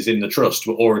processes in the trust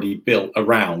were already built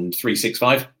around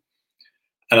 365.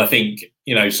 And I think,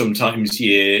 sometimes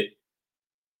you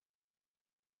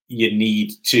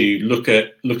need to look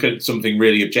at something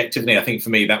really objectively. I think for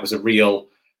me, that was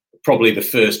probably the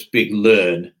first big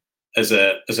learn as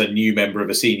a new member of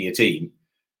a senior team,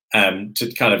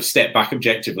 to kind of step back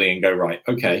objectively and go, right,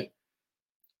 okay,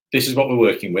 this is what we're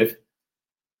working with.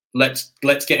 Let's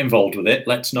get involved with it.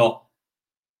 Let's not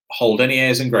hold any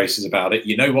airs and graces about it.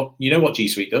 You know what G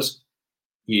Suite does.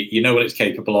 You know what it's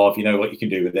capable of. You know what you can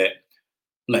do with it.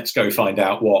 Let's go find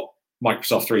out what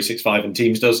Microsoft 365 and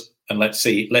Teams does, and let's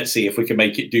see if we can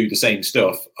make it do the same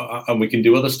stuff, and we can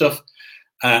do other stuff.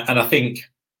 And I think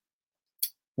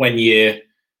when you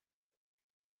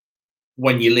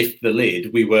lift the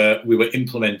lid, we were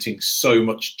implementing so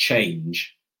much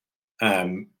change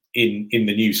in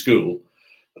the new school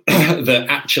that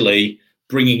actually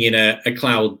bringing in a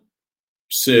cloud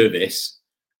service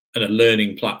and a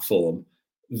learning platform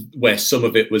where some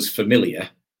of it was familiar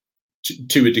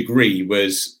to a degree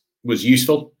was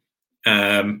useful.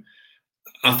 I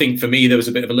think for me, there was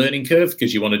a bit of a learning curve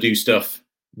because you want to do stuff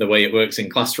the way it works in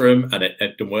Classroom, and it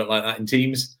doesn't work like that in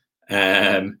Teams.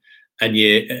 And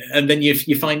then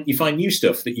you find new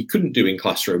stuff that you couldn't do in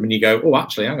Classroom, and you go, oh,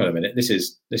 actually, hang on a minute, this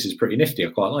is pretty nifty.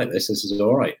 I quite like this. This is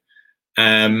all right.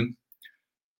 And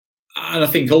I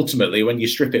think ultimately, when you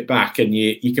strip it back and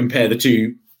you compare the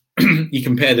two,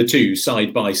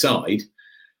 side by side,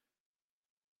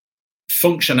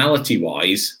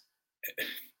 functionality-wise,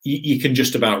 you can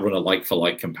just about run a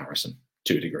like-for-like comparison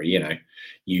to a degree.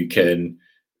 You can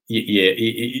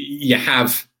you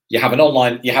have an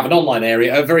online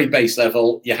area at a very base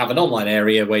level. You have an online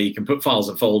area where you can put files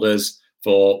and folders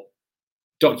for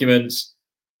documents,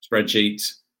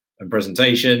 spreadsheets, and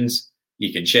presentations.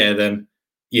 You can share them.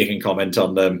 You can comment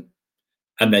on them.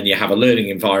 And then you have a learning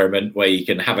environment where you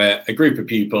can have a group of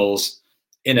pupils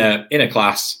in a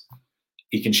class.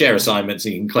 You can share assignments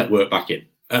and you can collect work back in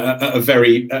at a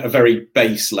very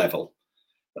base level.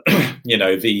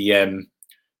 The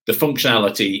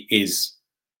functionality is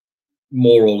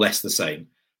more or less the same.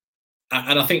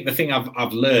 And I think the thing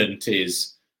I've learned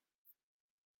is,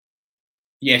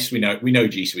 yes, we know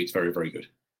G Suite's very, very good.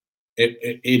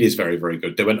 It is very, very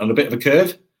good. They went on a bit of a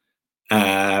curve.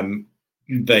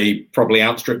 They probably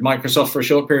outstripped Microsoft for a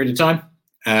short period of time.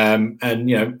 And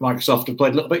Microsoft have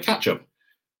played a little bit catch up.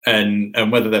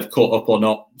 And whether they've caught up or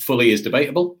not fully is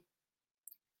debatable.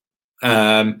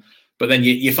 But then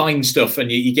you find stuff and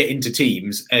you get into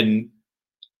Teams, and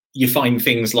you find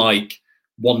things like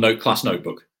OneNote class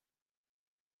notebook.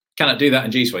 Cannot do that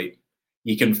in G Suite.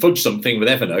 You can fudge something with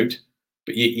Evernote,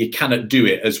 but you cannot do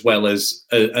it as well as,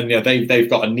 and you know, they've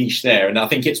got a niche there. And I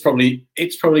think it's probably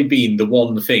been the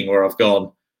one thing where I've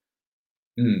gone,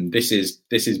 this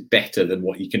is better than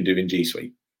what you can do in G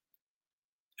Suite.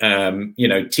 You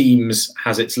know, Teams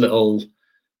has its little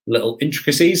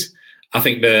intricacies. I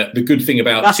think the good thing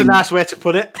about that's Teams, a nice way to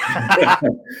put it.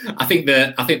 I think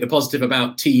the positive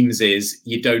about Teams is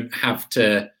you don't have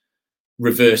to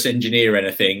reverse engineer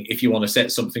anything if you want to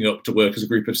set something up to work as a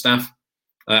group of staff.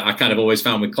 I kind of always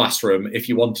found with Classroom, if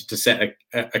you wanted to set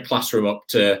a classroom up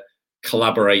to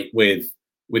collaborate with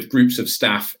groups of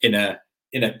staff in a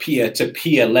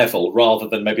peer-to-peer level rather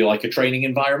than maybe like a training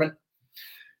environment,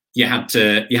 you had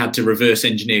to reverse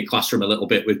engineer Classroom a little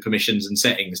bit with permissions and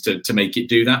settings to make it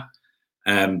do that.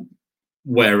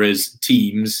 Whereas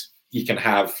Teams, you can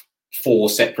have 4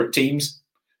 separate teams.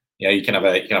 You know, you can have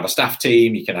a staff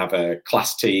team, you can have a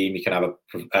class team, you can have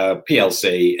a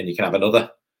PLC, and you can have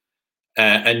another.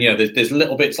 And you know, there's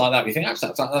little bits like that. We think that's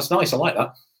nice. I like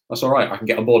that. That's all right. I can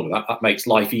get on board with that. That makes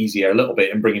life easier a little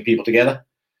bit in bringing people together.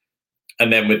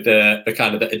 And then with the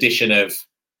kind of the addition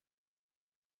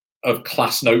of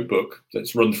class notebook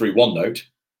that's run through OneNote,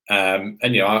 and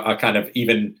you know, I kind of,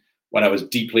 even when I was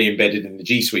deeply embedded in the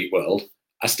G Suite world,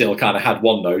 I still kind of had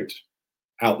OneNote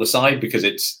out the side, because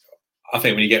I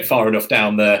think when you get far enough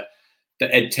down the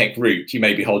EdTech route, you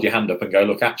maybe hold your hand up and go,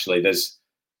 look, actually, there's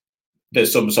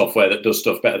some software that does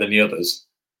stuff better than the others,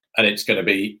 and it's going to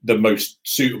be the most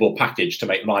suitable package to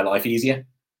make my life easier.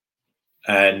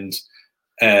 And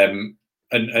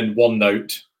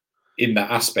OneNote in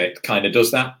that aspect kind of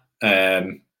does that.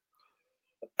 And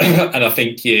I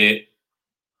think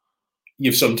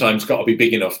you've sometimes got to be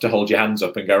big enough to hold your hands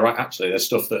up and go, right, actually, there's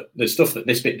stuff that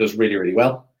this bit does really, really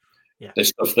well. Yeah. There's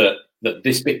stuff that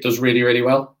this bit does really, really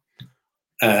well.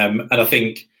 And I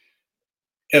think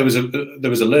there was a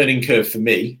learning curve for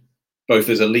me, both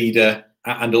as a leader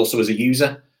and also as a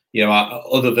user. You know,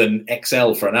 other than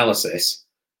Excel for analysis,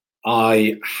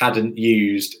 I hadn't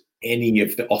used any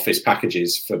of the Office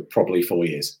packages for probably 4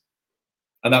 years.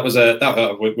 And that was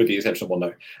with the exception of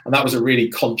OneNote. And that was a really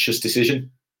conscious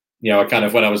decision. You know, I kind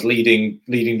of, when I was leading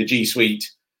the G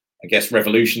Suite, I guess,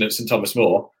 revolution at St Thomas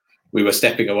More, we were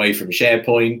stepping away from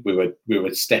SharePoint. We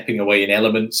were stepping away in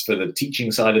Elements for the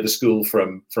teaching side of the school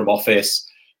from Office.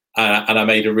 And I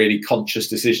made a really conscious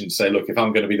decision to say, look, if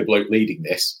I'm going to be the bloke leading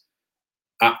this,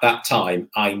 at that time,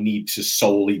 I need to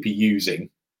solely be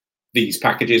using these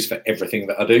packages for everything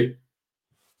that I do.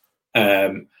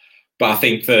 But I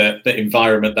think the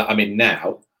environment that I'm in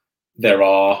now, there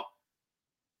are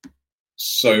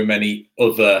so many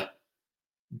other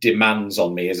demands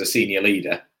on me as a senior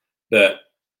leader that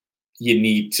you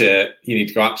need to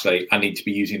go, actually, I need to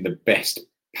be using the best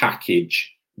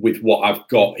package with what I've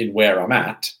got in where I'm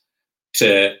at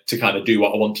to kind of do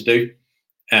what I want to do.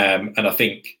 And I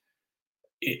think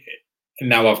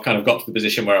now I've kind of got to the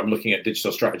position where I'm looking at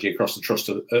digital strategy across the trust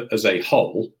as a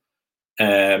whole.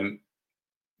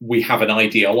 We have an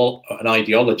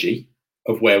ideology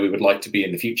of where we would like to be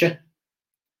in the future.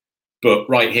 But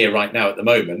right here, right now, at the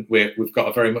moment, we've got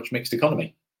a very much mixed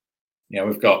economy. You know,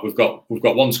 we've got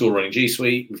one school running G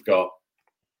Suite. We've got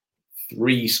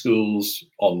 3 schools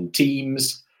on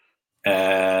Teams.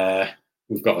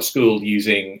 We've got a school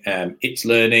using It's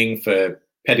Learning for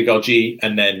pedagogy,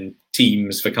 and then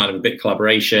Teams for kind of a bit of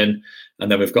collaboration.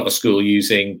 And then we've got a school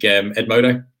using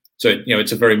Edmodo. So, you know,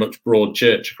 it's a very much broad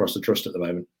church across the trust at the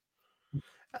moment.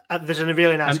 There's a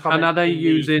really nice comment. And are they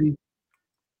using...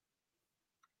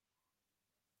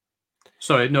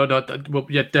 Sorry, no, well,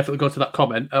 yeah, definitely go to that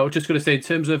comment. I was just going to say, in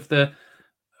terms of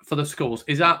for the schools,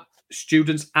 is that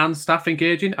students and staff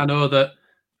engaging? I know that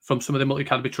from some of the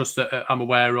multi-academy trusts that I'm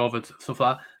aware of and stuff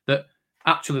like that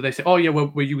actually they say, oh yeah,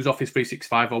 well, we use Office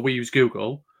 365 or we use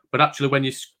Google. But actually, when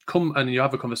you come and you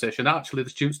have a conversation, actually the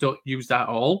students don't use that at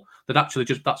all. That actually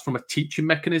that's from a teaching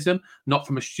mechanism, not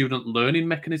from a student learning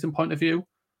mechanism point of view.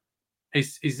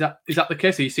 Is that the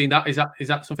case? Are you seeing that? Is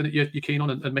that something that you're keen on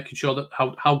and making sure that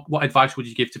what advice would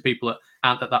you give to people that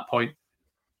aren't at that point?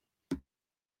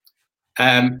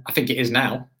 I think it is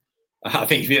now. I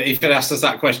think if you'd asked us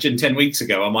that question 10 weeks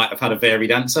ago, I might have had a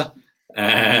varied answer.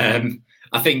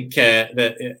 I think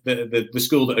the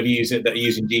school that are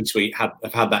using G Suite have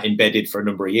had that embedded for a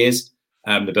number of years.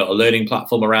 They built a learning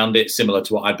platform around it, similar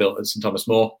to what I built at St Thomas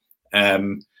More.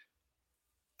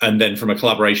 And then from a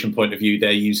collaboration point of view,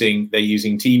 they're using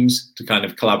Teams to kind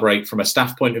of collaborate from a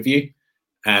staff point of view.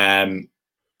 The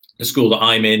school that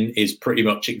I'm in is pretty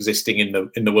much existing in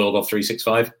the world of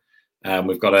 365.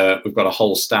 We've got a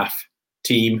whole staff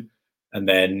team and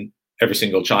then every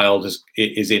single child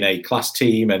is in a class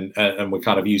team, and we're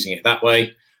kind of using it that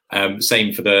way.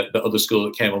 Same for the other school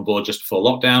that came on board just before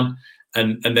lockdown,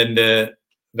 and then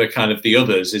the kind of the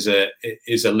others is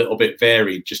a little bit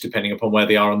varied just depending upon where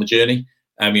they are on the journey.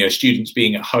 Students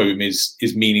being at home is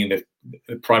meaning that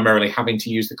they're primarily having to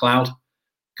use the cloud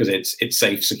because it's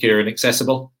safe, secure, and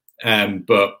accessible.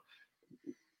 But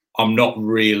I'm not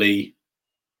really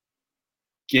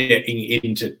getting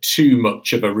into too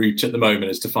much of a route at the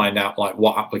moment as to find out like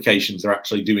what applications they're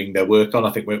actually doing their work on.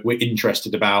 I think we're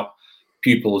interested about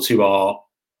pupils who are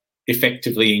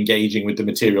effectively engaging with the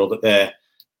material that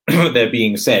they're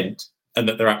being sent, and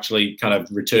that they're actually kind of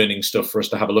returning stuff for us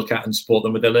to have a look at and support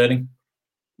them with their learning.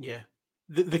 Yeah,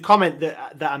 the comment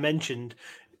that I mentioned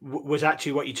was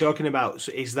actually what you're talking about.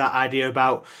 Is that idea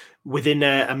about within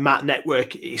a MAT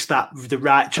network, it's that the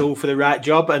right tool for the right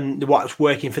job and what's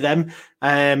working for them.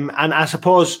 And I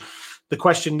suppose the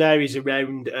question there is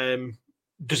around: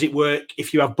 does it work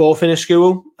if you have both in a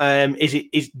school?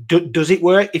 Does it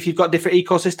work if you've got different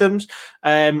ecosystems?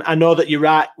 I know that you're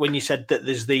right when you said that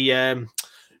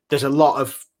there's a lot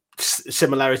of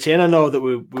similarity, and I know that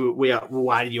we're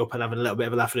winding you up and having a little bit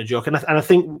of a laugh and a joke, and I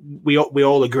think we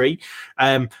all agree.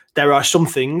 There are some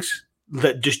things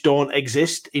that just don't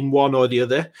exist in one or the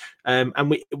other,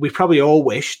 and we probably all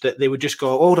wish that they would just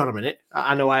go, hold on a minute.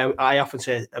 I know I often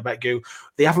say about Google,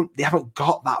 they haven't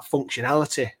got that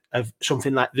functionality of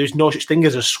something like there's no such thing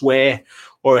as a swear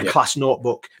or a class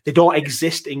notebook. They don't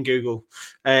exist in Google,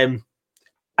 and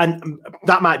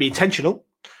that might be intentional.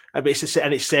 But it's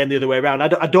the same the other way around.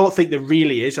 I don't think there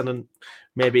really is, and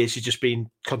maybe it's just being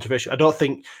controversial. I don't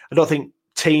think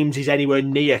Teams is anywhere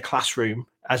near Classroom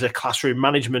as a classroom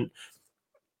management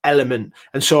element,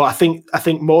 and so I think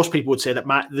most people would say that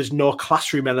there's no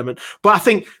classroom element. But I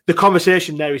think the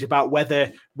conversation there is about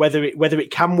whether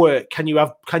it can work. Can you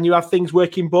have things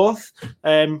working both?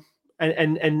 And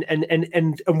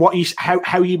what how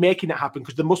are you making it happen?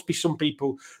 Because there must be some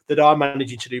people that are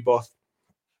managing to do both.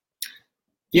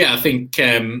 Yeah, I think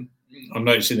I'm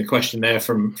noticing the question there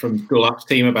from School Apps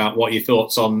team about what your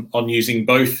thoughts on using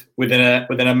both within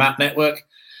a MAT network.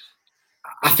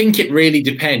 I think it really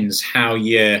depends how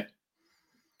your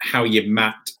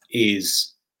MAT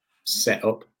is set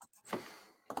up.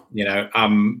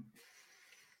 I'm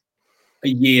a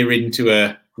year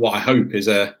into what I hope is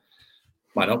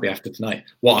might not be after tonight.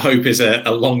 What I hope is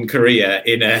a long career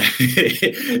in a I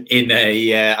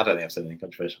don't think I've said anything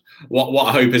controversial. What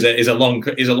I hope is a long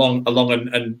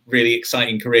and really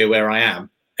exciting career where I am,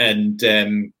 and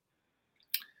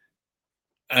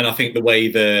I think the way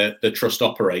the trust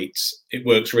operates, it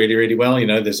works really, really well.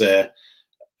 There's a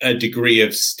degree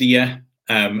of steer,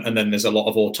 and then there's a lot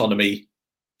of autonomy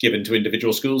given to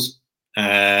individual schools,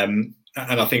 and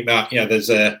I think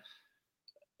that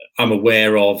I'm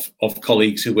aware of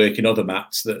colleagues who work in other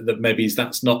MATs that maybe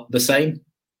that's not the same.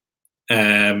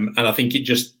 And I think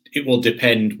it will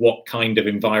depend what kind of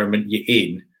environment you're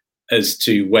in as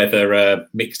to whether a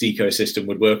mixed ecosystem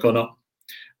would work or not.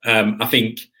 I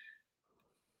think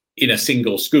in a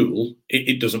single school,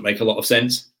 it doesn't make a lot of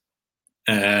sense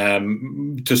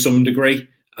to some degree.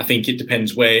 I think it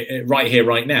depends where, right here,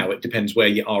 right now, it depends where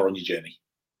you are on your journey.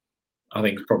 I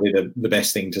think it's probably the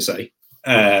best thing to say.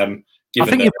 I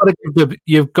think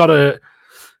you've got to.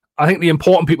 I think the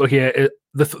important people here,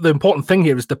 the important thing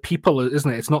here is the people, isn't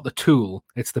it? It's not the tool;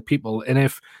 it's the people. And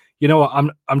if you know what,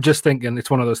 I'm just thinking, it's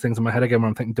one of those things in my head again where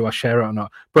I'm thinking, do I share it or not?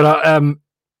 But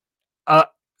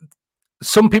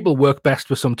some people work best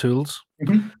with some tools.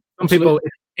 Mm-hmm. Some people,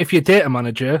 if your data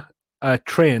manager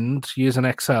trained using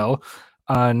Excel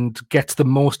and gets the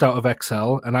most out of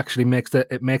Excel and actually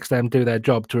makes them do their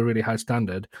job to a really high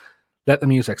standard, let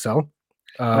them use Excel.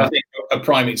 I think a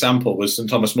prime example was St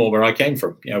Thomas More, where I came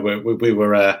from. We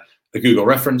were a Google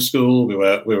reference school. We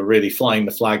were really flying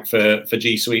the flag for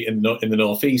G Suite in the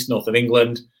northeast, north of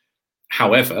England.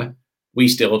 However, we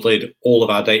still did all of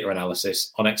our data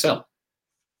analysis on Excel.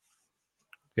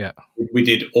 Yeah, we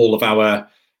did all of our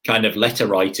kind of letter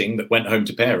writing that went home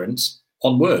to parents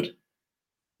on Word.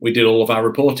 We did all of our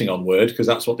reporting on Word because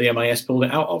that's what the MIS pulled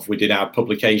it out of. We did our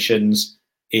publications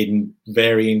in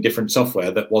varying different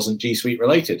software that wasn't G Suite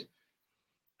related.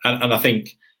 And I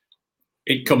think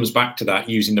it comes back to that,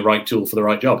 using the right tool for the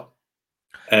right job.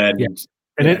 And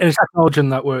it's acknowledging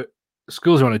that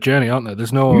schools are on a journey, aren't there?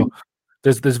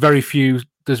 There's very few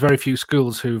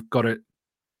schools who've got a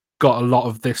lot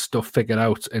of this stuff figured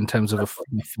out in terms of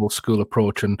a full school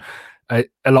approach, and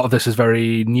a lot of this is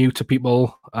very new to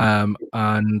people, and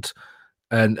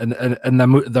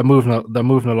they're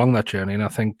moving along that journey, and I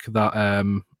think that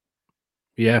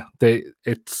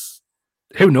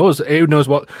who knows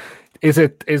what Is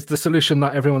the solution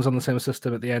that everyone's on the same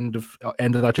system at the end of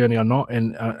that journey or not?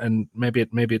 And maybe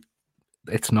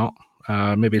it's not.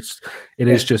 Maybe it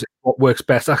is just what works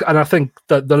best. And I think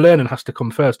that the learning has to come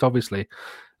first, obviously,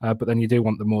 but then you do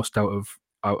want the most out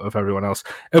of everyone else.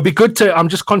 It'll be good to. I'm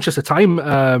just conscious of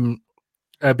time.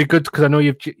 It'd be good because I know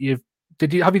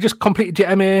have you just completed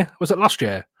your MA? Was it last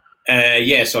year?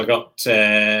 Yeah. So I got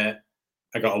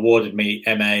awarded me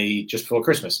MA just before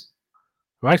Christmas.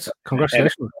 Right.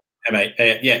 Congratulations. MA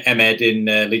in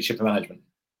leadership and management.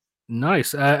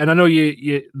 Nice. And I know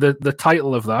the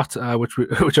title of that,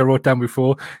 which I wrote down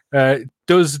before,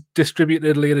 does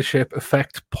distributed leadership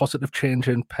affect positive change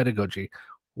in pedagogy?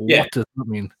 What does that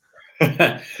mean?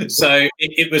 So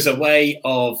it was a way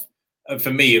of,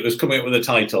 for me, it was coming up with a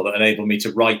title that enabled me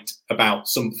to write about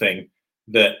something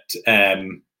that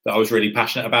I was really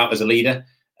passionate about as a leader,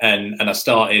 and I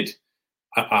started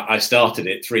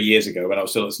it 3 years ago when I was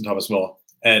still at St Thomas More.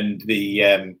 And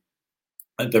the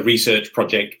research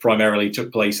project primarily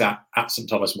took place at St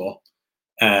Thomas More,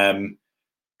 and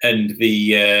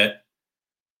the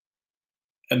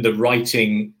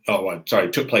writing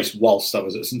took place whilst I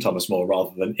was at St Thomas More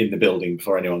rather than in the building,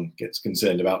 before anyone gets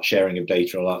concerned about sharing of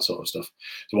data and all that sort of stuff.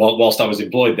 So whilst I was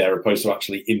employed there, opposed to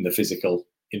actually in the physical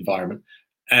environment,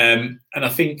 and I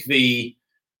think the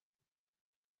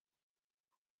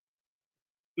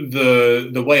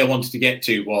way I wanted to get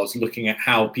to was looking at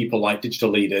how people like digital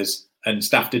leaders and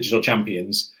staff digital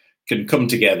champions can come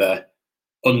together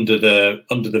under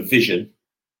the vision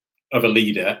of a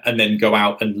leader and then go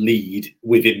out and lead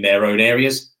within their own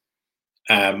areas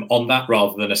on that,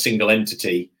 rather than a single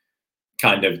entity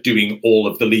kind of doing all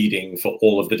of the leading for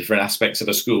all of the different aspects of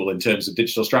a school in terms of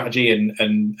digital strategy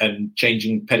and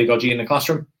changing pedagogy in the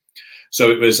classroom. So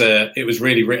it was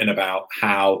really written about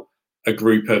how a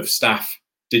group of staff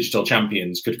digital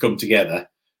champions could come together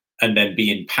and then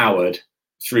be empowered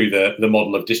through the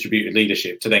model of distributed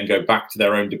leadership to then go back to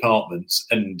their own departments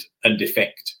and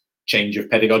effect change of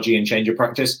pedagogy and change of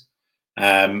practice.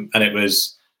 And it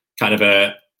was kind of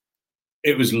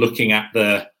it was looking at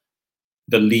the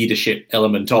leadership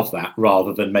element of that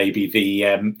rather than maybe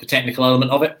the technical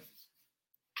element of it.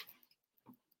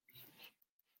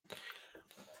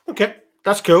 Okay,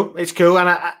 that's cool. It's cool,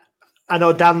 and I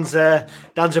know Dan's a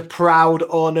proud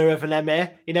owner of an MA.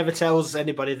 He never tells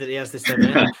anybody that he has this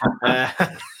MA.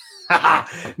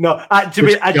 No, I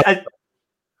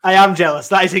am jealous.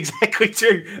 That is exactly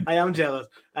true. I am jealous.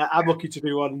 I'm lucky to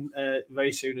do one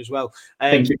very soon as well.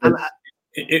 Thank you.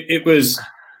 It was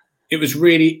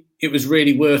really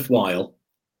worthwhile,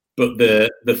 but the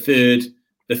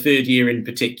third year in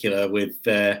particular, with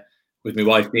my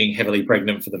wife being heavily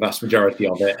pregnant for the vast majority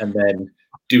of it, and then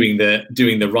doing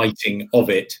the writing of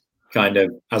it kind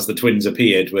of as the twins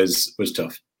appeared was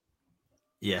tough.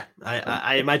 Yeah,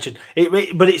 I imagine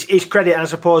it, but it's credit, and I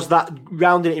suppose that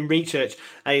rounding it in research.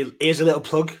 Here's a little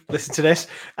plug. Listen to this.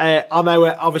 On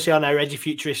our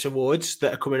EduFuturist Awards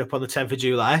that are coming up on the 10th of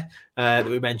July that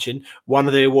we mentioned, one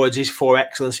of the awards is for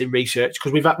excellence in research,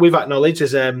 because we've acknowledged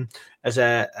as an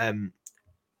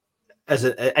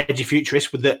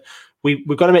EduFuturist with that.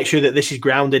 We've got to make sure that this is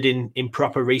grounded in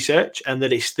proper research, and that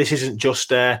this isn't just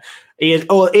here's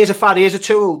a fad, here's a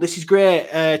tool, this is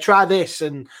great, try this,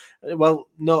 and well,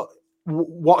 no,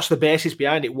 what's the basis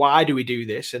behind it? Why do we do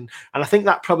this? And I think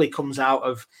that probably comes out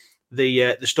of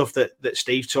the stuff that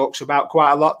Steve talks about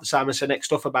quite a lot, the Simon Sinek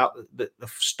stuff about the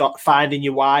finding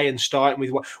your why and starting with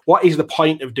what is the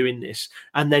point of doing this,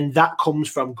 and then that comes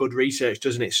from good research,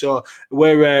 doesn't it? So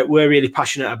we're really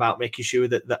passionate about making sure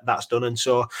that's done. And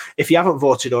so if you haven't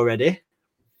voted already,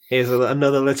 here's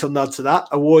another little nod to that: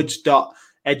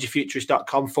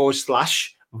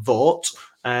 awards.edufuturist.com/vote.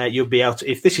 You'll be able to,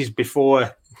 if this is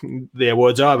before the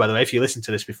awards are, by the way, if you listen to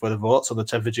this before the votes on the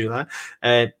 10th of July,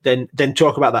 then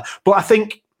talk about that. But I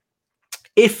think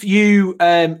if you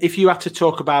had to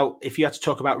talk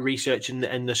about research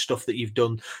and the stuff that you've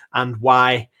done, and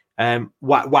why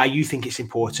you think it's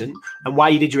important, and why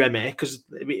you did your MA, because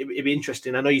it'd be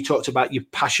interesting. I know you talked about your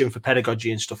passion for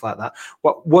pedagogy and stuff like that.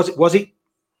 What was it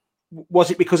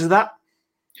because of that?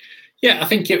 Yeah, I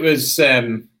think it was.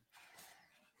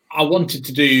 I wanted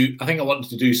to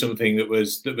do something that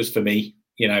was for me.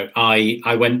 You know,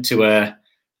 I went to a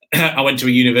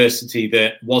university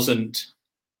that wasn't.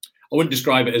 I wouldn't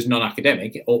describe it as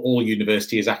non-academic. All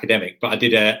university is academic, but I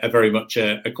did a very much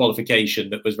a qualification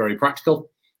that was very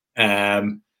practical.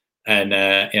 And you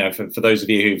know, for those of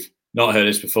you who've not heard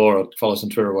this before or follow us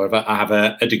on Twitter or whatever, I have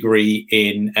a degree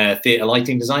in theatre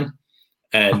lighting design,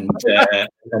 and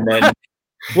then.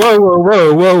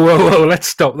 Whoa! Let's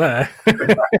stop there.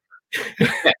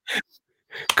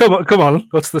 Come on.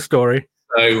 What's the story?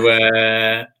 So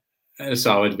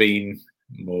I would have been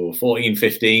more 14,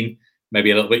 15,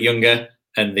 maybe a little bit younger.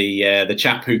 And the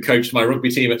chap who coached my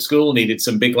rugby team at school needed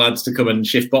some big lads to come and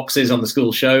shift boxes on the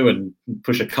school show and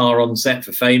push a car on set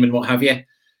for fame and what have you.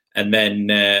 And then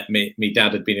me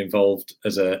dad had been involved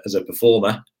as a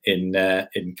performer in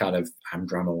kind of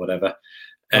Hamdram or whatever.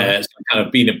 So kind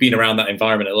of been around that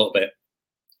environment a little bit.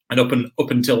 And up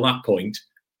until that point,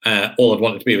 all I'd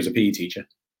wanted to be was a PE teacher.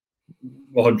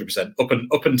 100%.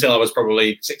 Up until I was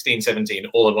probably 16, 17,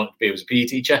 all I wanted to be was a PE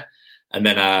teacher. And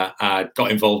then I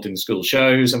got involved in school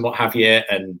shows and what have you.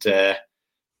 And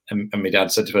my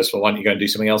dad said to us, well, why don't you go and do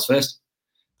something else first?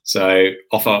 So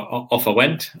off I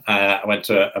went. I went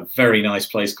to a very nice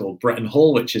place called Bretton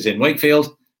Hall, which is in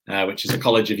Wakefield, which is a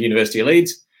college of University of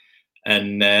Leeds,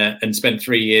 and spent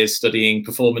 3 years studying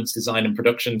performance design and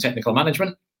production technical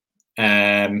management.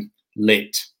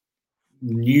 Lit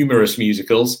numerous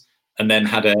musicals, and then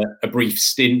had a brief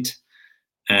stint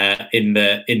in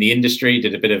the industry.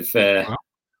 Did a bit of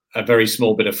a very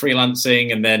small bit of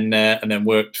freelancing, and then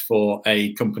worked for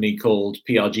a company called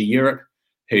PRG Europe,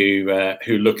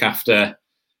 who look after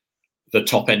the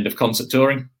top end of concert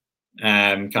touring.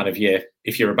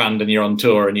 If you're a band and you're on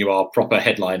tour and you are proper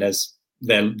headliners,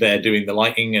 they're doing the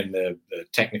lighting and the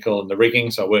technical and the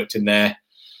rigging. So I worked in their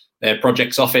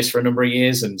projects office for a number of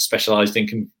years and specialised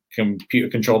in computer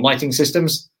controlled lighting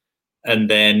systems. And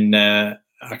then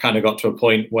I kind of got to a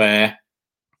point where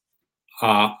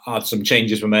some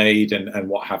changes were made and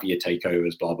what have you,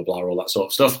 takeovers, blah blah blah, all that sort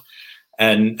of stuff.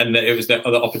 And it was the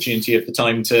other opportunity at the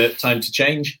time to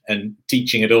change. And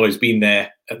teaching had always been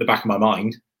there at the back of my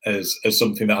mind as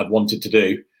something that I'd wanted to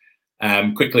do.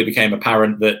 Quickly became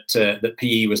apparent that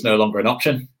PE was no longer an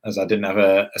option, as I didn't have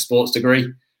a sports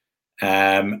degree.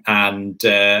 And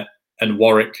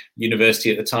Warwick University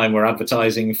at the time were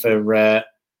advertising for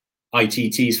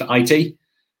ITTs for IT.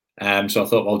 So I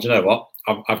thought, well, do you know what?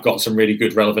 I've got some really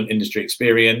good relevant industry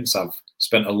experience. I've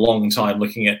spent a long time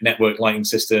looking at network lighting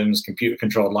systems, computer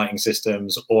controlled lighting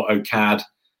systems, AutoCAD,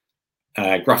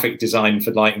 graphic design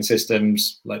for lighting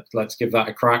systems. Let's give that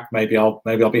a crack. Maybe I'll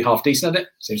be half decent at it.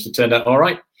 Seems to have turned out all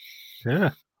right. Yeah,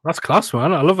 that's class,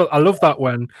 man. I love that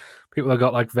when people have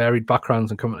got like varied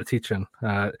backgrounds and come into teaching.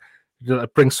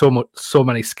 It brings so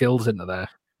many skills into there.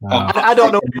 I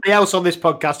don't know anybody else on this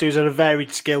podcast who's had a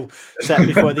varied skill set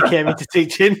before they came into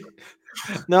teaching.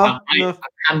 No.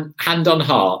 Hand on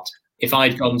heart, if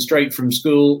I'd gone straight from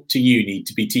school to uni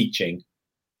to be teaching,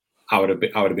 I would have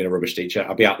been a rubbish teacher.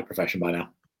 I'd be out of the profession by now.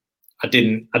 I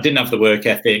didn't have the work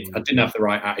ethic. I didn't have the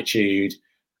right attitude.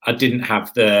 I didn't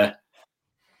have the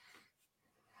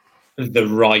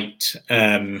right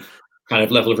kind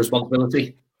of level of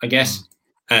responsibility, I guess.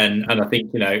 And I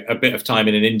think, a bit of time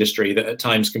in an industry that at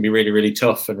times can be really, really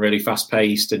tough and really fast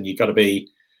paced, and you've got to be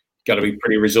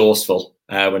pretty resourceful.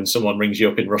 When someone rings you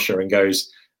up in Russia and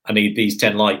goes, I need these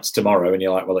 10 lights tomorrow, and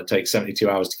you're like, well, it takes 72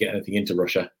 hours to get anything into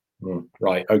Russia.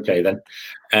 Right, okay then.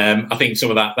 I think some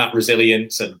of that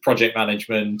resilience and project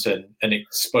management and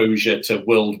exposure to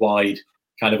worldwide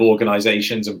kind of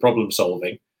organizations and problem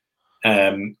solving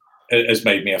has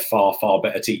made me a far, far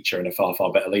better teacher and a far,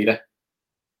 far better leader.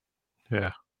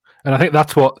 Yeah, and I think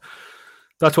that's what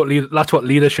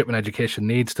leadership in education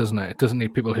needs, doesn't it? It doesn't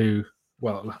need people who,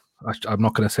 well, I'm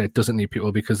not going to say it doesn't need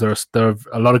people, because there are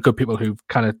a lot of good people who've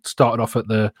kind of started off at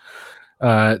the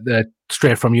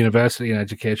straight from university in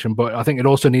education, but I think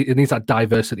it needs that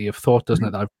diversity of thought, doesn't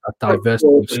it? That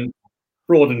diversity,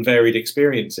 broad and varied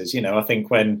experiences. I think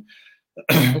when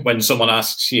someone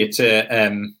asks you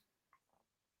to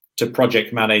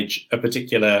project manage a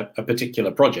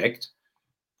particular project,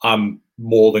 I'm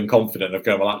more than confident of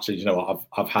going, well, actually, you know what?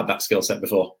 I've had that skill set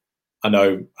before. I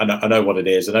know what it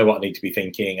is. I know what I need to be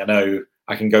thinking. I know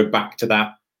I can go back to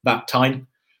that time.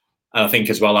 And I think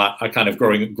as well, I kind of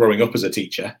growing up as a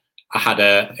teacher, I had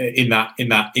in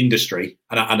that industry,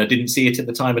 and I didn't see it at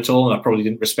the time at all, and I probably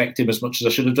didn't respect him as much as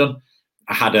I should have done.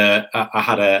 I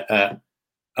had a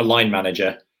line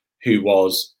manager who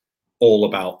was all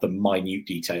about the minute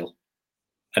detail,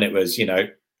 and it was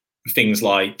things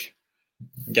like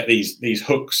get these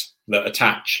hooks that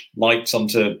attach lights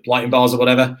onto lighting bars or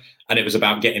whatever, and it was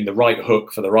about getting the right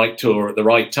hook for the right tour at the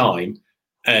right time,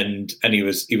 and he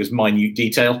was minute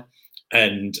detail.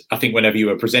 And I think whenever you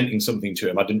were presenting something to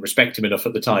him, I didn't respect him enough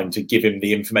at the time to give him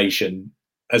the information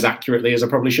as accurately as I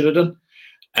probably should have done.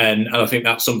 And I think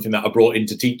that's something that I brought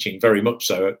into teaching very much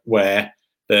so, where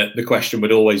the question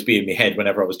would always be in my head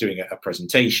whenever I was doing a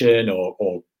presentation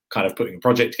or kind of putting a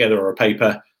project together or a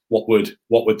paper, what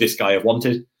would this guy have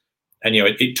wanted? And,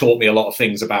 it taught me a lot of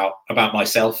things about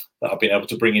myself that I've been able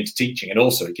to bring into teaching. And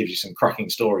also it gives you some cracking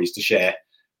stories to share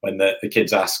when the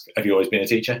kids ask, "Have you always been a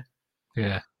teacher?"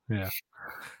 Yeah.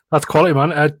 That's quality,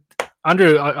 man.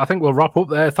 Andrew, I think we'll wrap up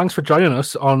there. Thanks for joining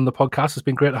us on the podcast. It's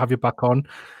been great to have you back on.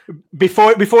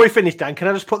 Before we finish, Dan, can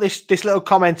I just put this little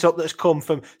comment up that's come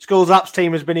from Schools Apps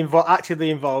team has been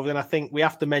actively involved, and I think we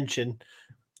have to mention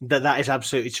that is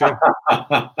absolutely true.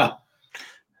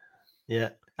 Yeah,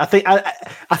 I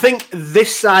think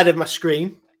this side of my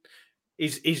screen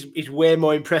is way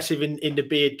more impressive in the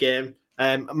beard game.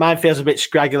 Mine feels a bit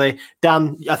scraggly.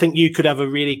 Dan, I think you could have a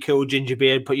really cool ginger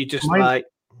beard, but you just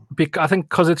I think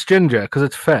because it's ginger, because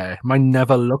it's fair, mine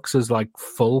never looks as like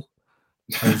full.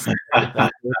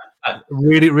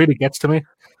 Really, really gets to me.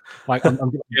 Like, I'm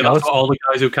yeah, that's what all the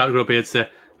guys who can't grow beards say.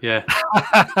 Yeah.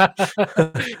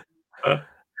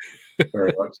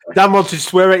 Dan wanted to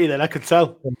swear at you then, I could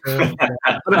tell.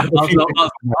 That's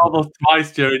almost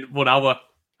twice during 1 hour.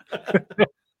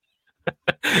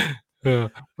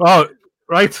 Oh,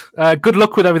 right. Good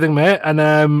luck with everything, mate. And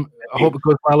I hope it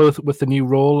goes well with the new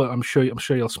role. I'm sure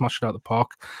you'll smash it out of the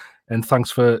park. And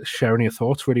thanks for sharing your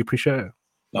thoughts. Really appreciate it.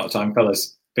 Not a time,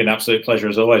 fellas. Been an absolute pleasure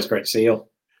as always. Great to see you all.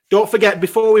 Don't forget,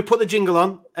 before we put the jingle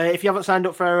on, if you haven't signed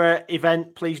up for our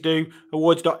event, please do.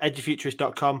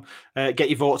 awards.edufuturist.com. Get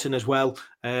your votes in as well.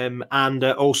 And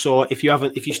also, if you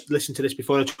listen to this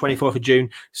before the 24th of June,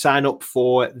 sign up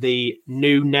for the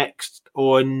new Next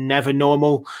or Never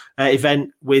Normal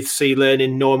event with C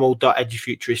Learning,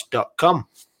 normal.edufuturist.com.